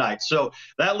like it tonight. So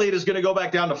that lead is going to go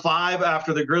back down to 5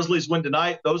 after the Grizzlies win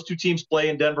tonight. Those 2 teams play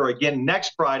in Denver again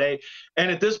next Friday. And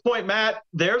at this point, Matt,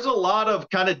 there's a lot of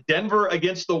kind of Denver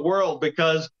against the world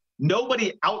because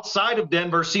nobody outside of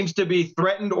Denver seems to be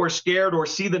threatened or scared or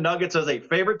see the Nuggets as a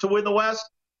favorite to win the West.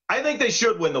 I think they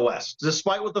should win the West,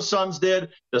 despite what the Suns did,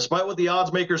 despite what the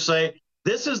odds makers say.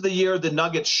 This is the year the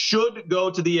Nuggets should go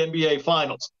to the NBA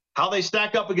Finals. How they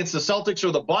stack up against the Celtics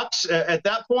or the Bucks at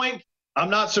that point,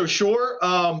 I'm not so sure.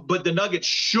 But the Nuggets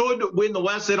should win the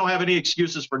West. They don't have any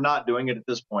excuses for not doing it at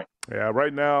this point. Yeah,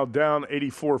 right now down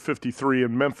 84-53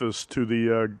 in Memphis to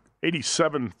the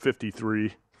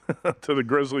 87-53 to the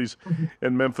Grizzlies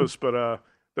in Memphis, but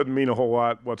doesn't mean a whole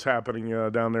lot what's happening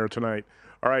down there tonight.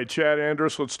 All right, Chad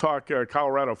Andrus, let's talk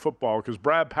Colorado football because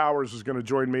Brad Powers is going to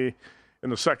join me in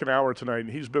the second hour tonight, and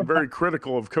he's been very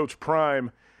critical of Coach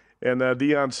Prime and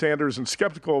Deion Sanders and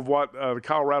skeptical of what the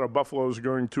Colorado Buffaloes are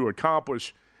going to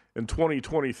accomplish in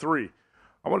 2023.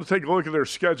 I want to take a look at their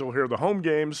schedule here. The home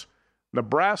games,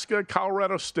 Nebraska,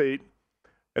 Colorado State,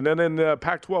 and then in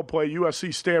Pac-12 play,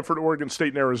 USC, Stanford, Oregon State,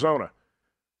 and Arizona.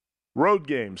 Road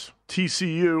games,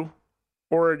 TCU,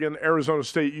 Oregon, Arizona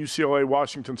State, UCLA,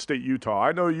 Washington State, Utah.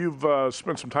 I know you've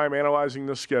spent some time analyzing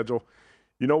this schedule.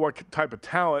 You know what type of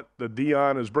talent that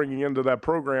Deion is bringing into that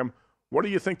program. What do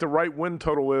you think the right win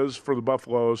total is for the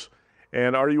Buffaloes,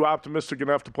 and are you optimistic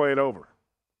enough to play it over?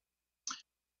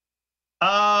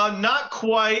 Not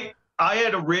quite. I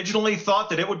had originally thought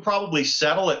that it would probably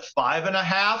settle at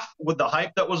 5.5 with the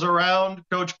hype that was around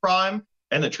Coach Prime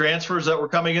and the transfers that were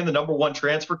coming in, the number one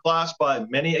transfer class by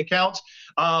many accounts.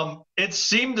 It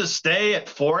seemed to stay at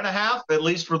 4.5, at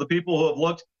least for the people who have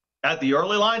looked at the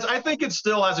early lines. I think it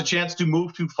still has a chance to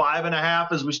move to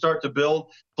 5.5 as we start to build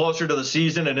closer to the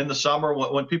season and in the summer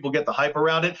when people get the hype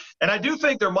around it. And I do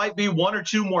think there might be one or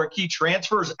two more key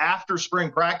transfers after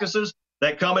spring practices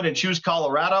that come in and choose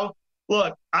Colorado.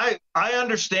 Look, I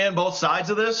understand both sides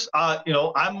of this.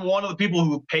 I'm one of the people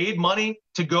who paid money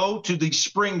to go to the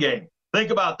spring game. Think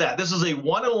about that. This is a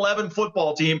 1-11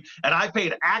 football team, and I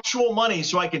paid actual money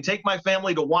so I can take my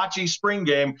family to watch a spring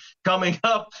game coming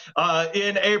up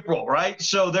in April, right?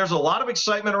 So there's a lot of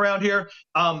excitement around here.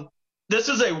 This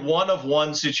is a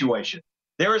one-of-one situation.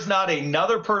 There is not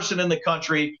another person in the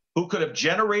country who could have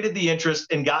generated the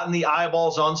interest and gotten the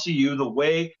eyeballs on CU the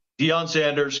way Deion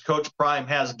Sanders, Coach Prime,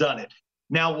 has done it.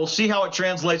 Now, we'll see how it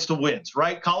translates to wins,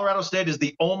 right? Colorado State is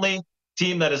the only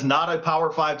team that is not a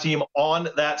Power 5 team on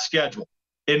that schedule.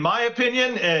 In my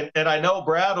opinion, and I know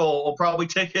Brad will probably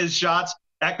take his shots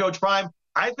at Coach Prime,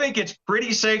 I think it's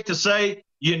pretty safe to say,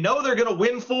 they're going to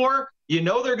win 4, they're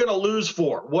going to lose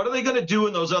 4. What are they going to do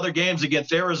in those other games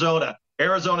against Arizona,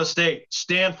 Arizona State,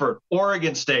 Stanford,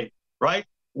 Oregon State, right?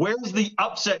 Where's the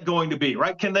upset going to be,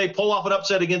 right? Can they pull off an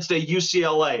upset against a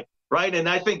UCLA, right? And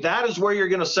I think that is where you're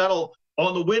going to settle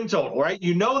on the win total, right?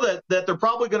 You know that they're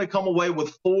probably going to come away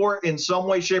with 4 in some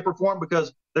way, shape, or form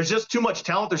because there's just too much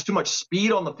talent. There's too much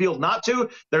speed on the field not to.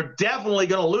 They're definitely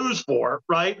going to lose 4,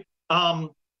 right? And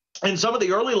some of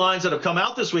the early lines that have come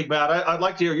out this week, Matt, I'd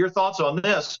like to hear your thoughts on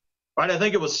this, right? I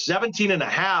think it was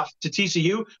 17.5 to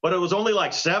TCU, but it was only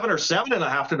like 7 or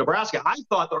 7.5 to Nebraska. I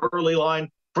thought the early line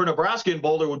for Nebraska and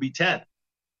Boulder would be 10.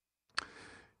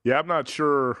 Yeah, I'm not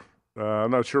sure.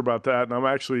 I'm not sure about that. And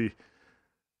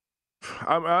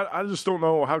I just don't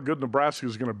know how good Nebraska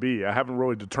is going to be. I haven't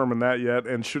really determined that yet.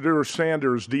 And Shedeur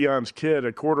Sanders, Deion's kid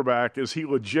at quarterback, is he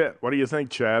legit? What do you think,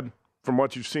 Chad, from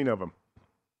what you've seen of him?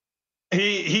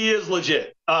 He is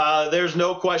legit. There's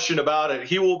no question about it.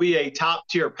 He will be a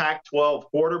top-tier Pac-12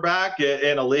 quarterback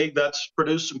in a league that's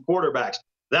produced some quarterbacks.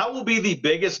 That will be the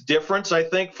biggest difference, I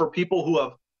think, for people who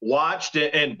have watched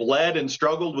and bled and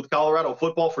struggled with Colorado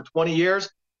football for 20 years.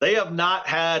 They have not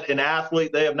had an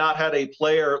athlete. They have not had a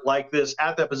player like this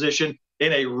at that position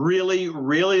in a really,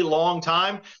 really long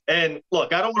time. And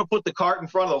look, I don't want to put the cart in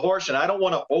front of the horse, and I don't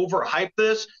want to overhype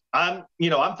this. I'm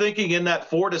thinking in that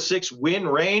 4 to 6 win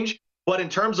range. But in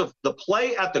terms of the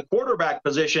play at the quarterback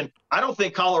position, I don't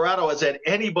think Colorado has had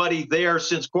anybody there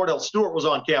since Cordell Stewart was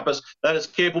on campus that is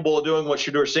capable of doing what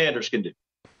Shedeur Sanders can do.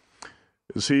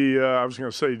 Is he, I was going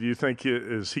to say, do you think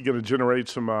is he going to generate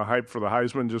some hype for the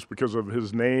Heisman just because of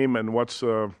his name and what's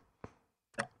going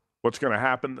to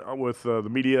happen with the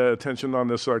media attention on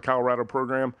this Colorado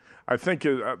program? I think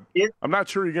I'm not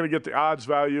sure you're going to get the odds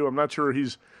value. I'm not sure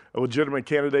he's a legitimate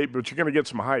candidate, but you're going to get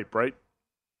some hype, right?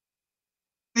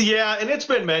 Yeah, and it's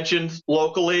been mentioned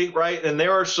locally, right? And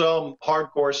there are some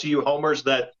hardcore CU homers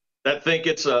that think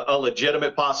it's a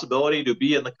legitimate possibility to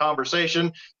be in the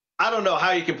conversation. I don't know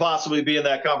how you can possibly be in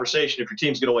that conversation if your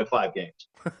team's going to win 5 games,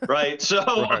 right? So,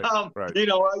 right.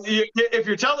 If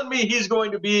you're telling me he's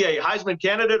going to be a Heisman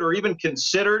candidate or even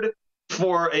considered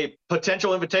for a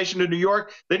potential invitation to New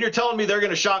York, then you're telling me they're going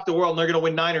to shock the world and they're going to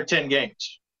win 9 or 10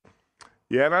 games.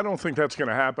 Yeah, and I don't think that's going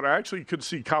to happen. I actually could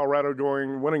see Colorado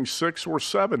winning 6 or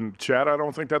 7, Chad. I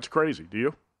don't think that's crazy. Do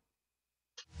you?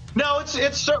 No,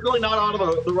 it's certainly not out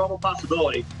of the realm of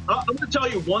possibility. I'm going to tell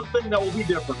you one thing that will be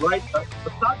different, right?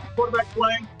 Besides the quarterback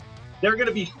playing, they're going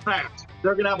to be fast.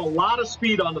 They're going to have a lot of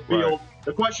speed on the field. Right.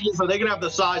 The question is, are they going to have the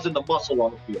size and the muscle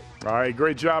on the field? All right,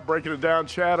 great job breaking it down,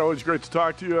 Chad. Always great to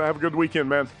talk to you. Have a good weekend,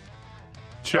 man.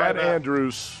 Chad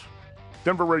Andrews,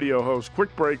 Denver radio host.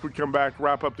 Quick break. We come back,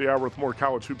 wrap up the hour with more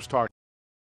college hoops talk.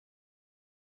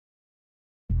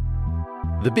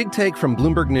 The Big Take from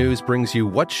Bloomberg News brings you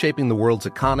what's shaping the world's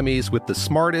economies with the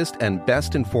smartest and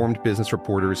best-informed business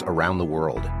reporters around the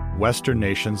world. Western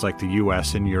nations like the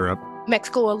U.S. and Europe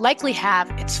Mexico will likely have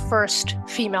its first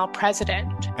female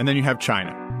president. And then you have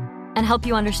China. And help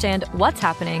you understand what's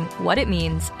happening, what it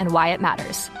means, and why it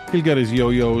matters. He'll get his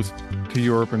yo-yos to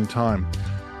Europe in time.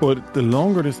 But the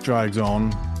longer this drags on,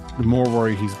 the more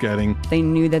worried he's getting. They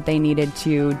knew that they needed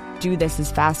to do this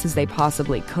as fast as they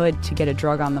possibly could to get a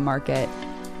drug on the market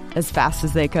as fast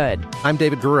as they could. I'm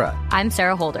David Gura. I'm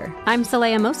Sarah Holder. I'm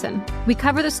Saleha Mohsen. We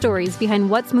cover the stories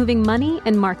behind what's moving money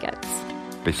and markets.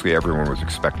 Basically, everyone was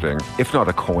expecting, if not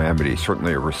a calamity,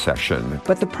 certainly a recession.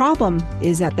 But the problem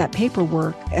is that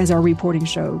paperwork, as our reporting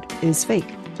showed, is fake.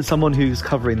 As someone who's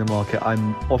covering the market,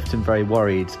 I'm often very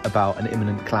worried about an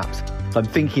imminent collapse. I'm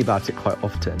thinking about it quite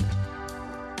often.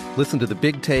 Listen to The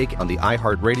Big Take on the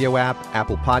iHeartRadio app,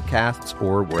 Apple Podcasts,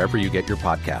 or wherever you get your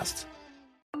podcasts.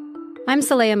 I'm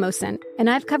Saleha Mohsen, and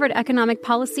I've covered economic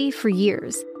policy for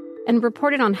years and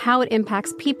reported on how it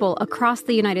impacts people across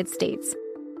the United States.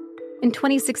 In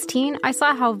 2016, I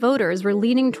saw how voters were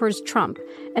leaning towards Trump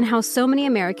and how so many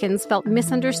Americans felt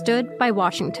misunderstood by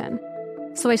Washington.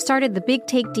 So I started The Big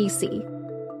Take DC.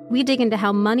 We dig into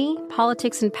how money,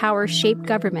 politics, and power shape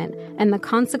government and the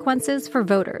consequences for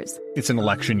voters. It's an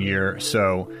election year,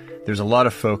 so there's a lot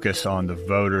of focus on the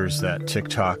voters that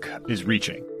TikTok is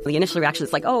reaching. The initial reaction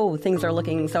is like, oh, things are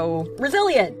looking so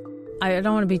resilient. I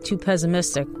don't want to be too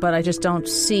pessimistic, but I just don't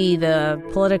see the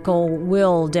political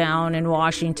will down in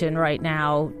Washington right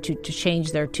now to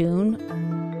change their tune.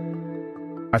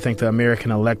 I think the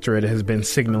American electorate has been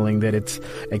signaling that it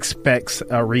expects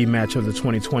a rematch of the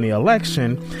 2020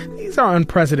 election. These are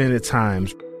unprecedented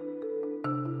times.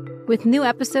 With new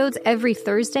episodes every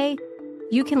Thursday,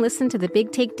 you can listen to The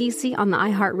Big Take DC on the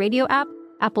iHeartRadio app,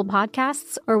 Apple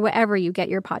Podcasts, or wherever you get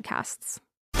your podcasts.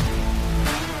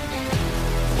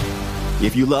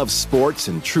 If you love sports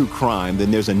and true crime, then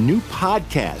there's a new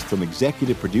podcast from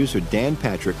executive producer Dan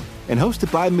Patrick and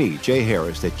hosted by me, Jay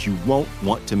Harris, that you won't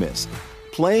want to miss.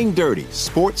 Playing Dirty: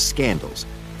 Sports Scandals.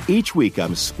 Each week,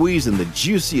 I'm squeezing the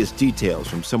juiciest details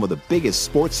from some of the biggest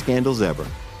sports scandals ever.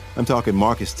 I'm talking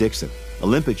Marcus Dixon,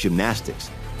 Olympic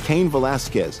gymnastics, Cain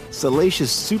Velasquez,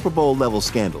 salacious Super Bowl-level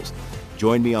scandals.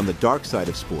 Join me on the dark side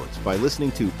of sports by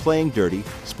listening to Playing Dirty: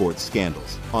 Sports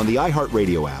Scandals on the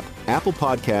iHeartRadio app, Apple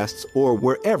Podcasts, or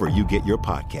wherever you get your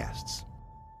podcasts.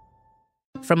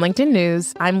 From LinkedIn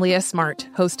News, I'm Leah Smart,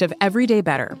 host of Everyday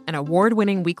Better, an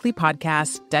award-winning weekly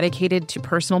podcast dedicated to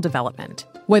personal development.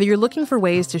 Whether you're looking for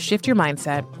ways to shift your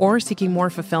mindset or seeking more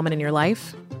fulfillment in your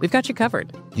life, we've got you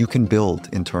covered. You can build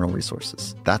internal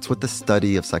resources. That's what the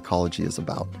study of psychology is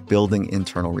about, building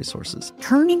internal resources.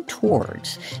 Turning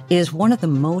towards is one of the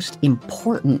most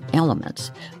important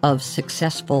elements of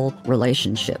successful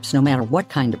relationships, no matter what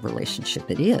kind of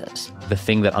relationship it is. The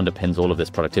thing that underpins all of this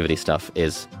productivity stuff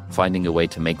is finding a way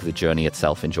to make the journey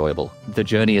itself enjoyable. The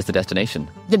journey is the destination.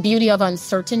 The beauty of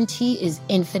uncertainty is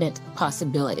infinite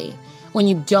possibility. When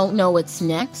you don't know what's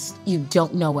next, you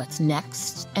don't know what's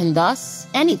next. And thus,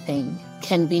 anything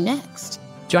can be next.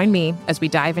 Join me as we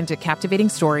dive into captivating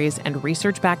stories and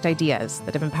research-backed ideas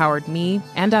that have empowered me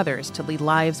and others to lead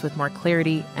lives with more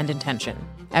clarity and intention.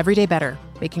 Everyday Better,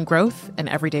 making growth an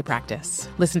everyday practice.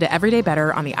 Listen to Everyday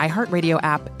Better on the iHeartRadio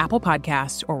app, Apple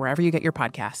Podcasts, or wherever you get your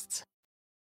podcasts.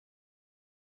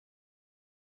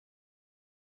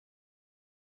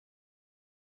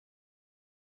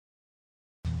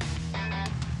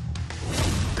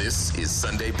 This is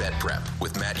Sunday Bet Prep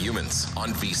with Matt Humans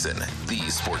on VSiN, the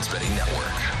Sports Betting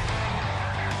Network.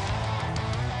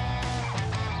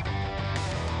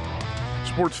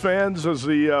 Sports fans, as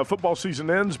the football season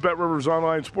ends, BetRivers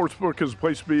Online Sportsbook is a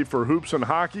place to be for hoops and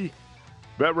hockey.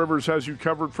 BetRivers has you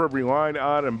covered for every line,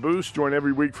 odd, and boost. Join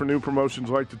every week for new promotions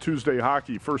like the Tuesday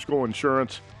Hockey First Goal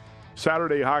Insurance,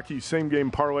 Saturday Hockey Same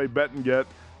Game Parlay Bet and Get,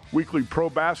 weekly pro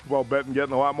basketball bet and get,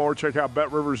 and a lot more. Check out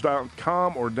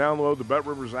BetRivers.com or download the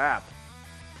BetRivers app.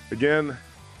 Again,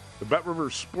 the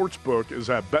BetRivers Sportsbook is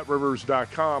at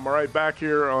BetRivers.com. All right, back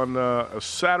here on a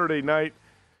Saturday night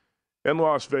in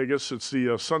Las Vegas. It's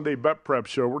the Sunday Bet Prep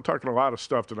Show. We're talking a lot of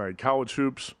stuff tonight. College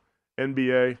hoops,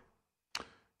 NBA,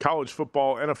 college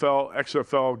football, NFL,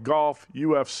 XFL, golf,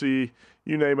 UFC,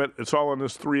 you name it. It's all on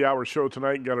this 3-hour show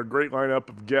tonight. Got a great lineup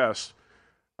of guests.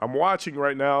 I'm watching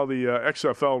right now the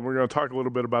XFL, and we're going to talk a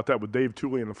little bit about that with Dave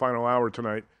Tooley in the final hour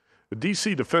tonight. The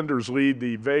DC Defenders lead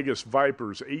the Vegas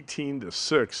Vipers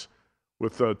 18-6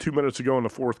 with 2 minutes to go in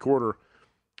the fourth quarter.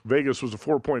 Vegas was a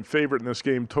 4-point favorite in this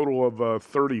game, total of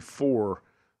 34.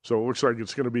 So it looks like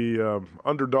it's going to be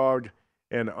underdog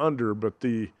and under. But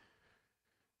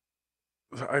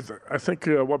I think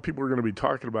what people are going to be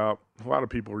talking about, a lot of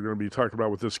people are going to be talking about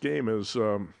with this game is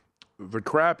the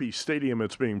crappy stadium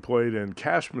it's being played in,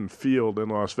 Cashman Field in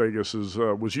Las Vegas,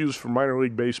 was used for minor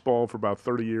league baseball for about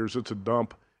 30 years. It's a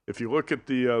dump. If you look at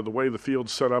the way the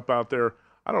field's set up out there,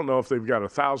 I don't know if they've got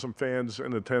 1,000 fans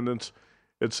in attendance.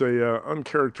 It's a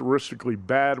uncharacteristically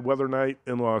bad weather night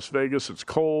in Las Vegas. It's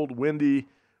cold, windy,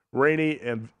 rainy,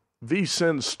 and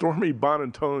VSiN Stormy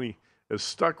Buonantony is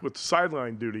stuck with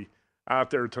sideline duty out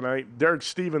there tonight. Derek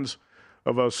Stevens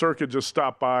of Circuit just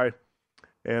stopped by,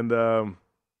 and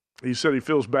he said he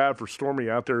feels bad for Stormy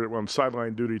out there on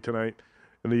sideline duty tonight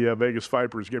in the Vegas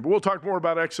Vipers game. But we'll talk more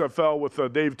about XFL with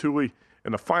Dave Tooley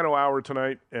in the final hour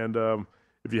tonight. And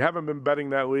if you haven't been betting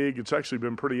that league, it's actually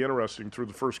been pretty interesting through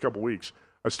the first couple weeks.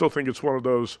 I still think it's one of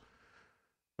those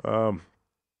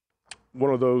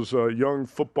young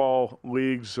football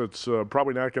leagues that's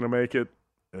probably not going to make it.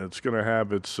 It's going to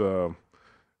have its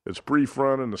brief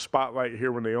run in the spotlight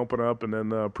here when they open up, and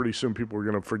then pretty soon people are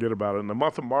going to forget about it. In the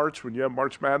month of March, when you have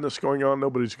March Madness going on,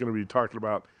 nobody's going to be talking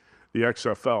about the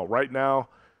XFL. Right now,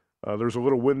 there's a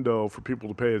little window for people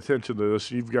to pay attention to this.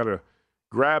 You've got to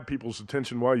grab people's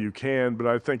attention while you can, but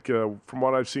I think from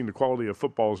what I've seen, the quality of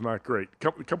football is not great.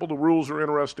 A couple of the rules are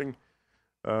interesting,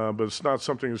 but it's not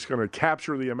something that's going to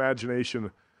capture the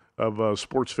imagination of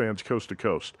sports fans coast to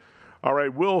coast. All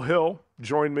right, Will Hill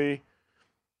joined me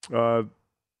in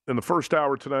the first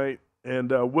hour tonight,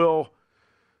 and Will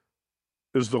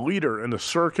is the leader in the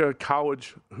Circa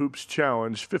College Hoops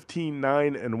Challenge,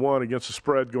 15-9-1 against the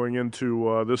spread going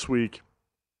into this week,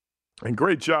 and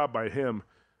great job by him.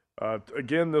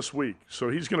 Again this week. So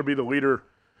he's going to be the leader.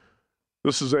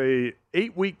 This is a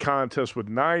 8-week contest with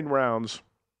 9 rounds.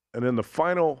 And in the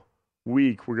final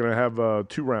week, we're going to have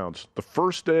 2 rounds. The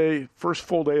first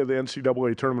full day of the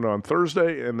NCAA tournament on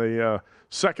Thursday, and the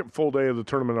second full day of the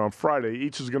tournament on Friday.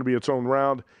 Each is going to be its own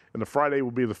round, and the Friday will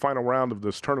be the final round of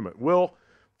this tournament. Will,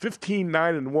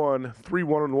 15-9-1,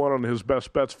 3-1-1 on his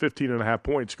best bets, 15.5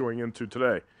 points going into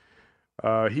today.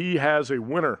 He has a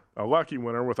winner, a lucky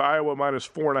winner, with Iowa minus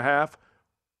 4.5,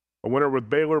 a winner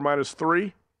with Baylor minus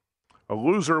 3, a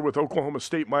loser with Oklahoma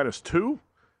State minus 2.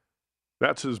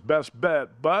 That's his best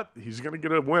bet, but he's going to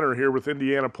get a winner here with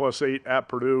Indiana plus 8 at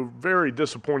Purdue. Very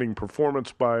disappointing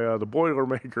performance by the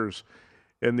Boilermakers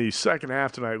in the second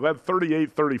half tonight. Led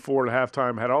 38-34 at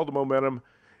halftime, had all the momentum,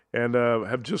 and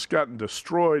have just gotten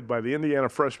destroyed by the Indiana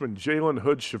freshman Jalen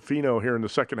Hood-Schifino here in the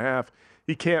second half.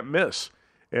 He can't miss.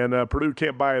 And Purdue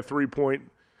can't buy a 3-point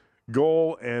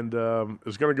goal and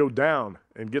is going to go down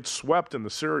and get swept in the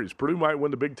series. Purdue might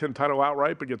win the Big Ten title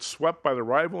outright, but get swept by the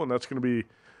rival, and that's going to be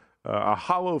a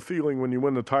hollow feeling when you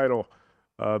win the title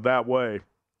that way.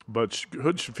 But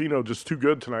Hood-Schifino just too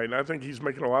good tonight, and I think he's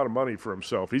making a lot of money for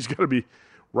himself. He's going to be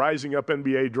rising up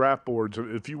NBA draft boards.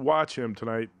 If you watch him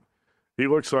tonight, he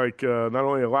looks like not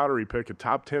only a lottery pick, a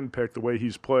top 10 pick the way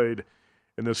he's played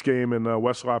in this game in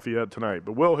West Lafayette tonight.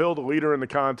 But Will Hill, the leader in the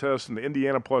contest, and the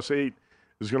Indiana plus 8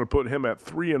 is going to put him at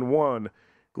 3-1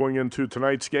 going into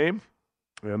tonight's game.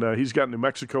 And he's got New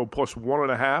Mexico plus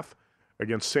 1.5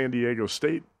 against San Diego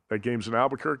State. That game's in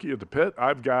Albuquerque at the Pit.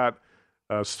 I've got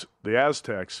the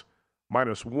Aztecs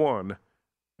minus 1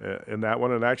 in that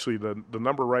one. And actually, the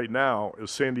number right now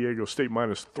is San Diego State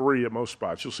minus 3 at most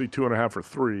spots. You'll see 2.5 or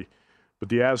 3. But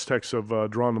the Aztecs have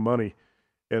drawn the money.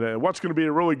 And what's going to be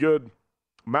a really good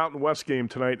Mountain West game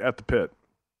tonight at the Pit.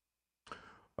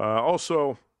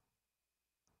 Also,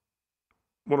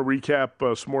 want to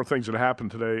recap some more things that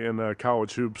happened today in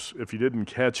college hoops. If you didn't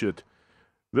catch it,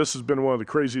 this has been one of the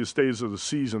craziest days of the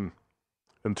season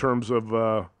in terms of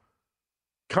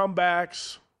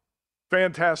comebacks,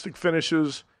 fantastic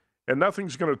finishes, and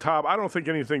nothing's going to top. I don't think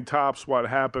anything tops what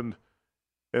happened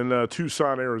in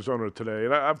Tucson, Arizona today.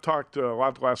 And I've talked a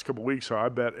lot the last couple of weeks how I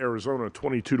bet Arizona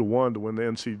 22-1 to win the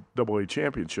NCAA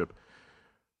championship.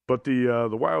 But the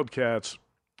Wildcats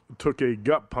took a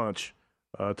gut punch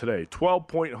today.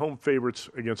 12-point home favorites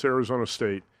against Arizona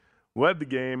State. Led the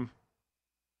game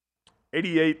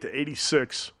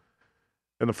 88-86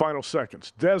 in the final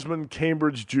seconds. Desmond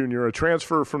Cambridge Jr., a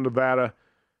transfer from Nevada,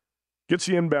 gets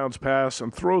the inbounds pass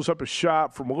and throws up a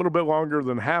shot from a little bit longer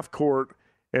than half court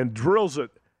and drills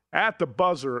it at the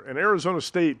buzzer, and Arizona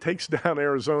State takes down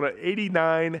Arizona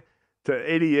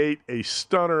 89-88, a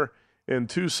stunner in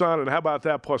Tucson. And how about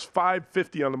that? Plus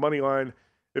 550 on the money line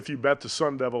if you bet the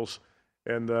Sun Devils.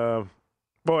 And,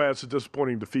 boy, that's a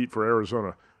disappointing defeat for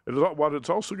Arizona. What it's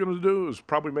also going to do is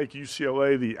probably make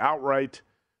UCLA the outright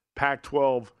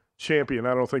Pac-12 champion.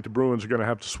 I don't think the Bruins are going to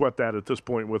have to sweat that at this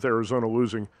point with Arizona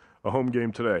losing a home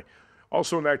game today.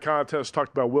 Also in that contest,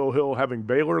 talked about Will Hill having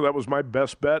Baylor. That was my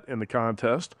best bet in the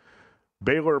contest.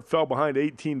 Baylor fell behind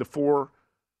 18-4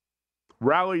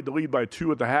 rallied to lead by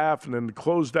 2 at the half, and then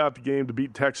closed out the game to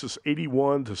beat Texas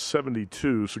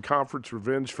 81-72. So conference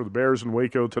revenge for the Bears in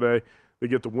Waco today. They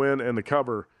get the win and the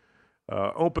cover.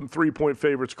 Open 3-point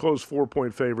favorites, close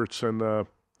 4-point favorites, and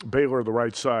Baylor the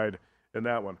right side in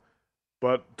that one.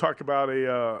 But talk about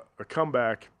a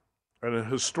comeback, and a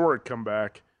historic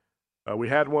comeback. We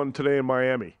had one today in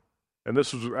Miami, and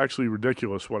this was actually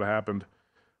ridiculous what happened.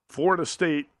 Florida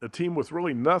State, a team with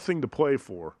really nothing to play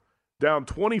for, down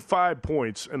 25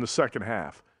 points in the second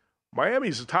half.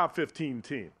 Miami's a top 15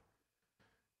 team.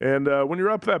 And when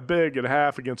you're up that big at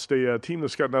half against a team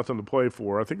that's got nothing to play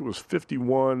for, I think it was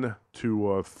 51-30.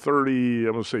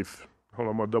 I'm going to say, hold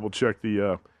on, I'm going to double check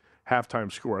the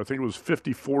halftime score. I think it was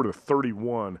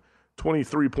 54-31,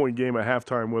 23-point game at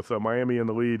halftime with Miami in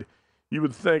the lead. You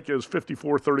would think it was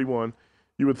 54-31.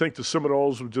 You would think the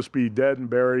Seminoles would just be dead and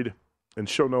buried and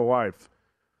show no life.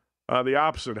 The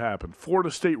opposite happened. Florida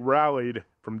State rallied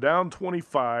from down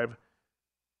 25,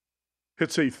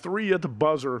 hits a 3 at the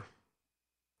buzzer,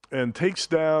 and takes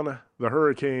down the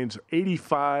Hurricanes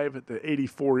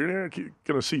 85-84. You're not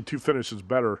going to see two finishes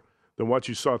better than what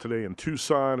you saw today in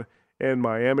Tucson and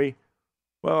Miami.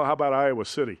 Well, how about Iowa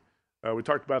City? We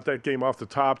talked about that game off the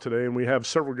top today, and we have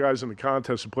several guys in the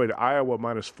contest who played Iowa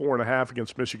minus 4.5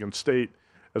 against Michigan State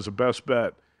as a best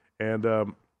bet. And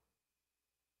the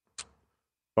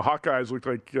Hawkeyes looked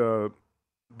like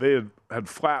they had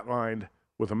flatlined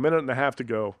with 1.5 minutes to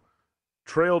go,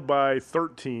 trailed by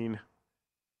 13,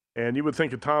 and you would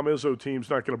think a Tom Izzo team's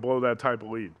not going to blow that type of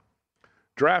lead.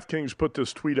 DraftKings put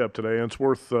this tweet up today, and it's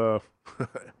worth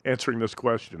answering this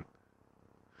question.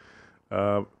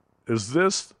 Is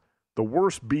this the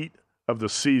worst beat of the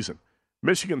season?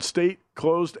 Michigan State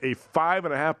closed a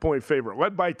 5.5-point favorite,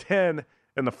 led by 10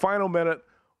 in the final minute,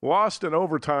 lost in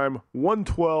overtime,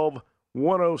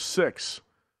 112-106.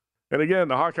 And again,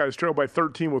 the Hawkeyes trailed by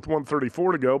 13 with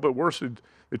 1:34 to go, but worse,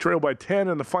 they trailed by 10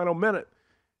 in the final minute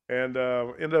and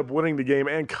ended up winning the game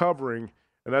and covering,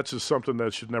 and that's just something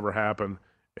that should never happen.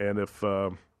 And if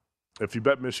you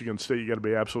bet Michigan State, you got to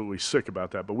be absolutely sick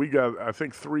about that. But we got, I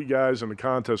think, 3 guys in the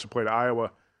contest who played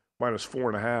Iowa minus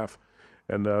 4.5,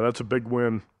 and that's a big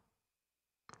win.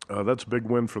 That's a big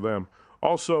win for them.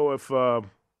 Also, if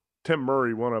Tim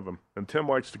Murray, one of them, and Tim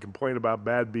likes to complain about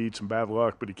bad beats and bad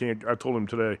luck, but he can't. I told him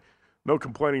today, no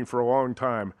complaining for a long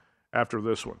time after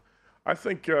this one. I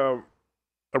think a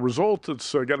result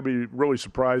that's got to be really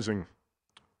surprising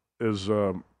is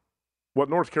what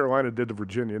North Carolina did to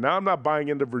Virginia. Now, I'm not buying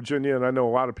into Virginia, and I know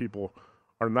a lot of people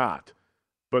are not.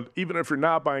 But even if you're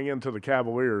not buying into the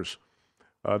Cavaliers,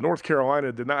 North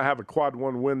Carolina did not have a quad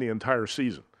one win the entire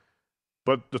season.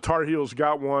 But the Tar Heels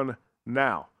got one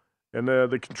now. And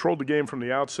they controlled the game from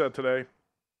the outset today.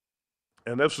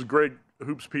 And this was Greg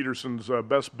Hoops Peterson's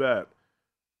best bet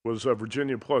was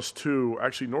Virginia +2.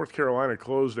 Actually, North Carolina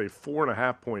closed a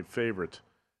 4.5-point favorite.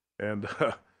 And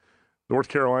North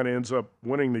Carolina ends up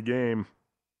winning the game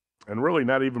and really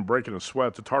not even breaking a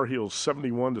sweat. The Tar Heels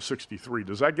 71-63.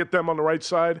 Does that get them on the right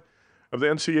side of the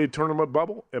NCAA tournament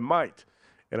bubble? It might.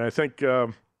 And I think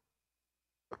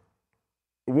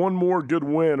one more good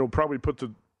win will probably put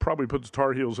the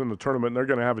Tar Heels in the tournament, and they're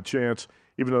going to have a chance,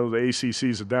 even though the ACC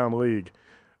is a down league.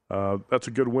 That's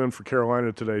a good win for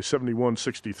Carolina today,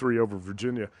 71-63 over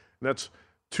Virginia. And that's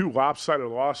 2 lopsided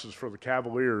losses for the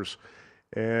Cavaliers.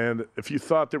 And if you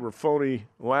thought they were phony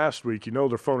last week, you know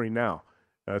they're phony now.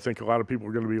 And I think a lot of people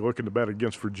are going to be looking to bet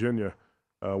against Virginia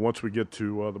once we get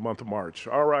to the month of March.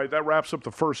 All right, that wraps up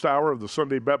the first hour of the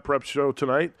Sunday Bet Prep Show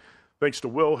tonight. Thanks to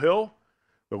Will Hill,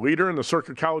 the leader in the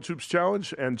Circa College Hoops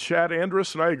Challenge, and Chad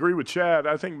Andrus. And I agree with Chad.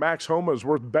 I think Max Homa is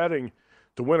worth betting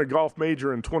to win a golf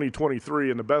major in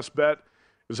 2023. And the best bet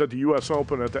is at the U.S.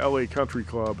 Open at the LA Country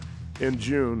Club in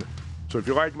June. So if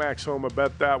you like Max Homa,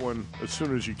 bet that one as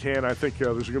soon as you can. I think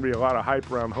there's going to be a lot of hype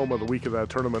around Homa the week of that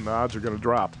tournament, and the odds are going to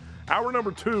drop. Hour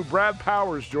number 2, Brad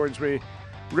Powers joins me.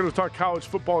 We're going to talk college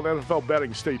football and NFL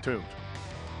betting. Stay tuned.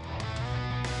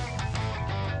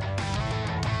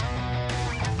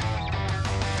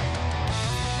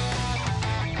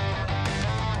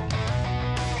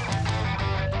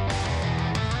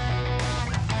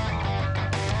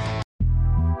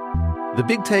 The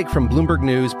Big Take from Bloomberg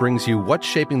News brings you what's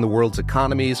shaping the world's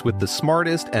economies with the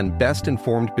smartest and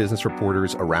best-informed business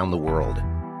reporters around the world.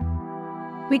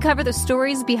 We cover the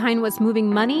stories behind what's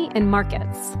moving money and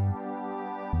markets,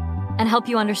 and help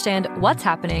you understand what's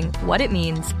happening, what it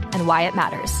means, and why it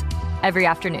matters every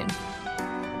afternoon.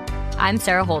 I'm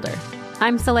Sarah Holder.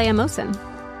 I'm Saleha Mohsin.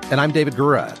 And I'm David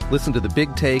Gura. Listen to The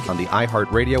Big Take on the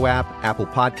iHeartRadio app, Apple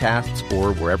Podcasts,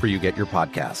 or wherever you get your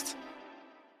podcasts.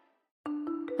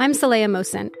 I'm Saleha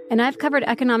Mohsin, and I've covered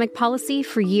economic policy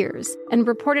for years and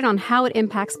reported on how it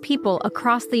impacts people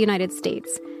across the United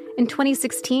States. In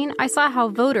 2016, I saw how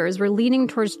voters were leaning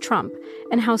towards Trump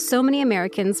and how so many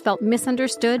Americans felt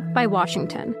misunderstood by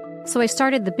Washington. So I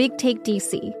started The Big Take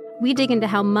DC. We dig into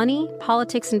how money,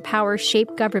 politics, and power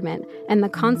shape government and the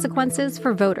consequences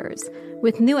for voters.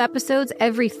 With new episodes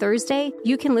every Thursday,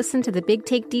 you can listen to The Big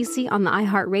Take DC on the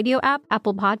iHeartRadio app,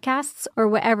 Apple Podcasts, or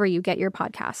wherever you get your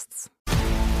podcasts.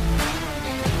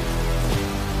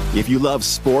 If you love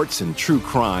sports and true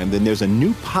crime, then there's a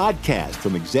new podcast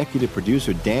from executive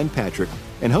producer Dan Patrick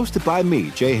and hosted by me,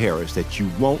 Jay Harris, that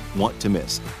you won't want to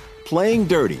miss. Playing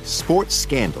Dirty: Sports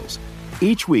Scandals.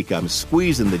 Each week, I'm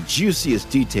squeezing the juiciest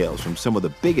details from some of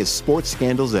the biggest sports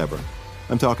scandals ever.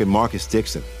 I'm talking Marcus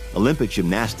Dixon, Olympic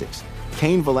gymnastics,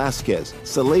 Cain Velasquez,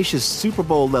 salacious Super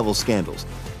Bowl-level scandals.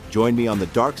 Join me on the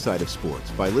dark side of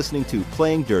sports by listening to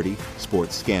Playing Dirty: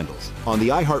 Sports Scandals on the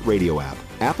iHeartRadio app,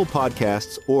 Apple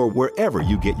Podcasts, or wherever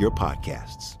you get your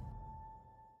podcasts.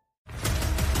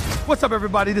 What's up,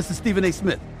 everybody? This is Stephen A.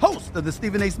 Smith, host of the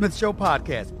Stephen A. Smith Show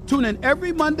podcast. Tune in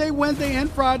every Monday, Wednesday, and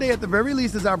Friday at the very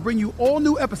least as I bring you all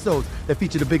new episodes that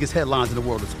feature the biggest headlines in the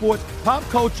world of sports, pop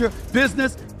culture,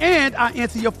 business, and I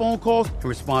answer your phone calls and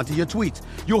respond to your tweets.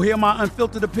 You'll hear my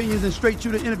unfiltered opinions and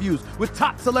straight-shooter interviews with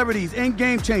top celebrities and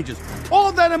game changers.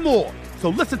 All that and more. So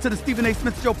listen to the Stephen A.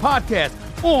 Smith Show podcast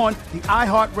on the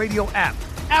iHeartRadio app,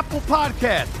 Apple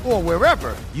Podcasts, or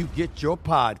wherever you get your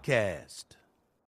podcasts.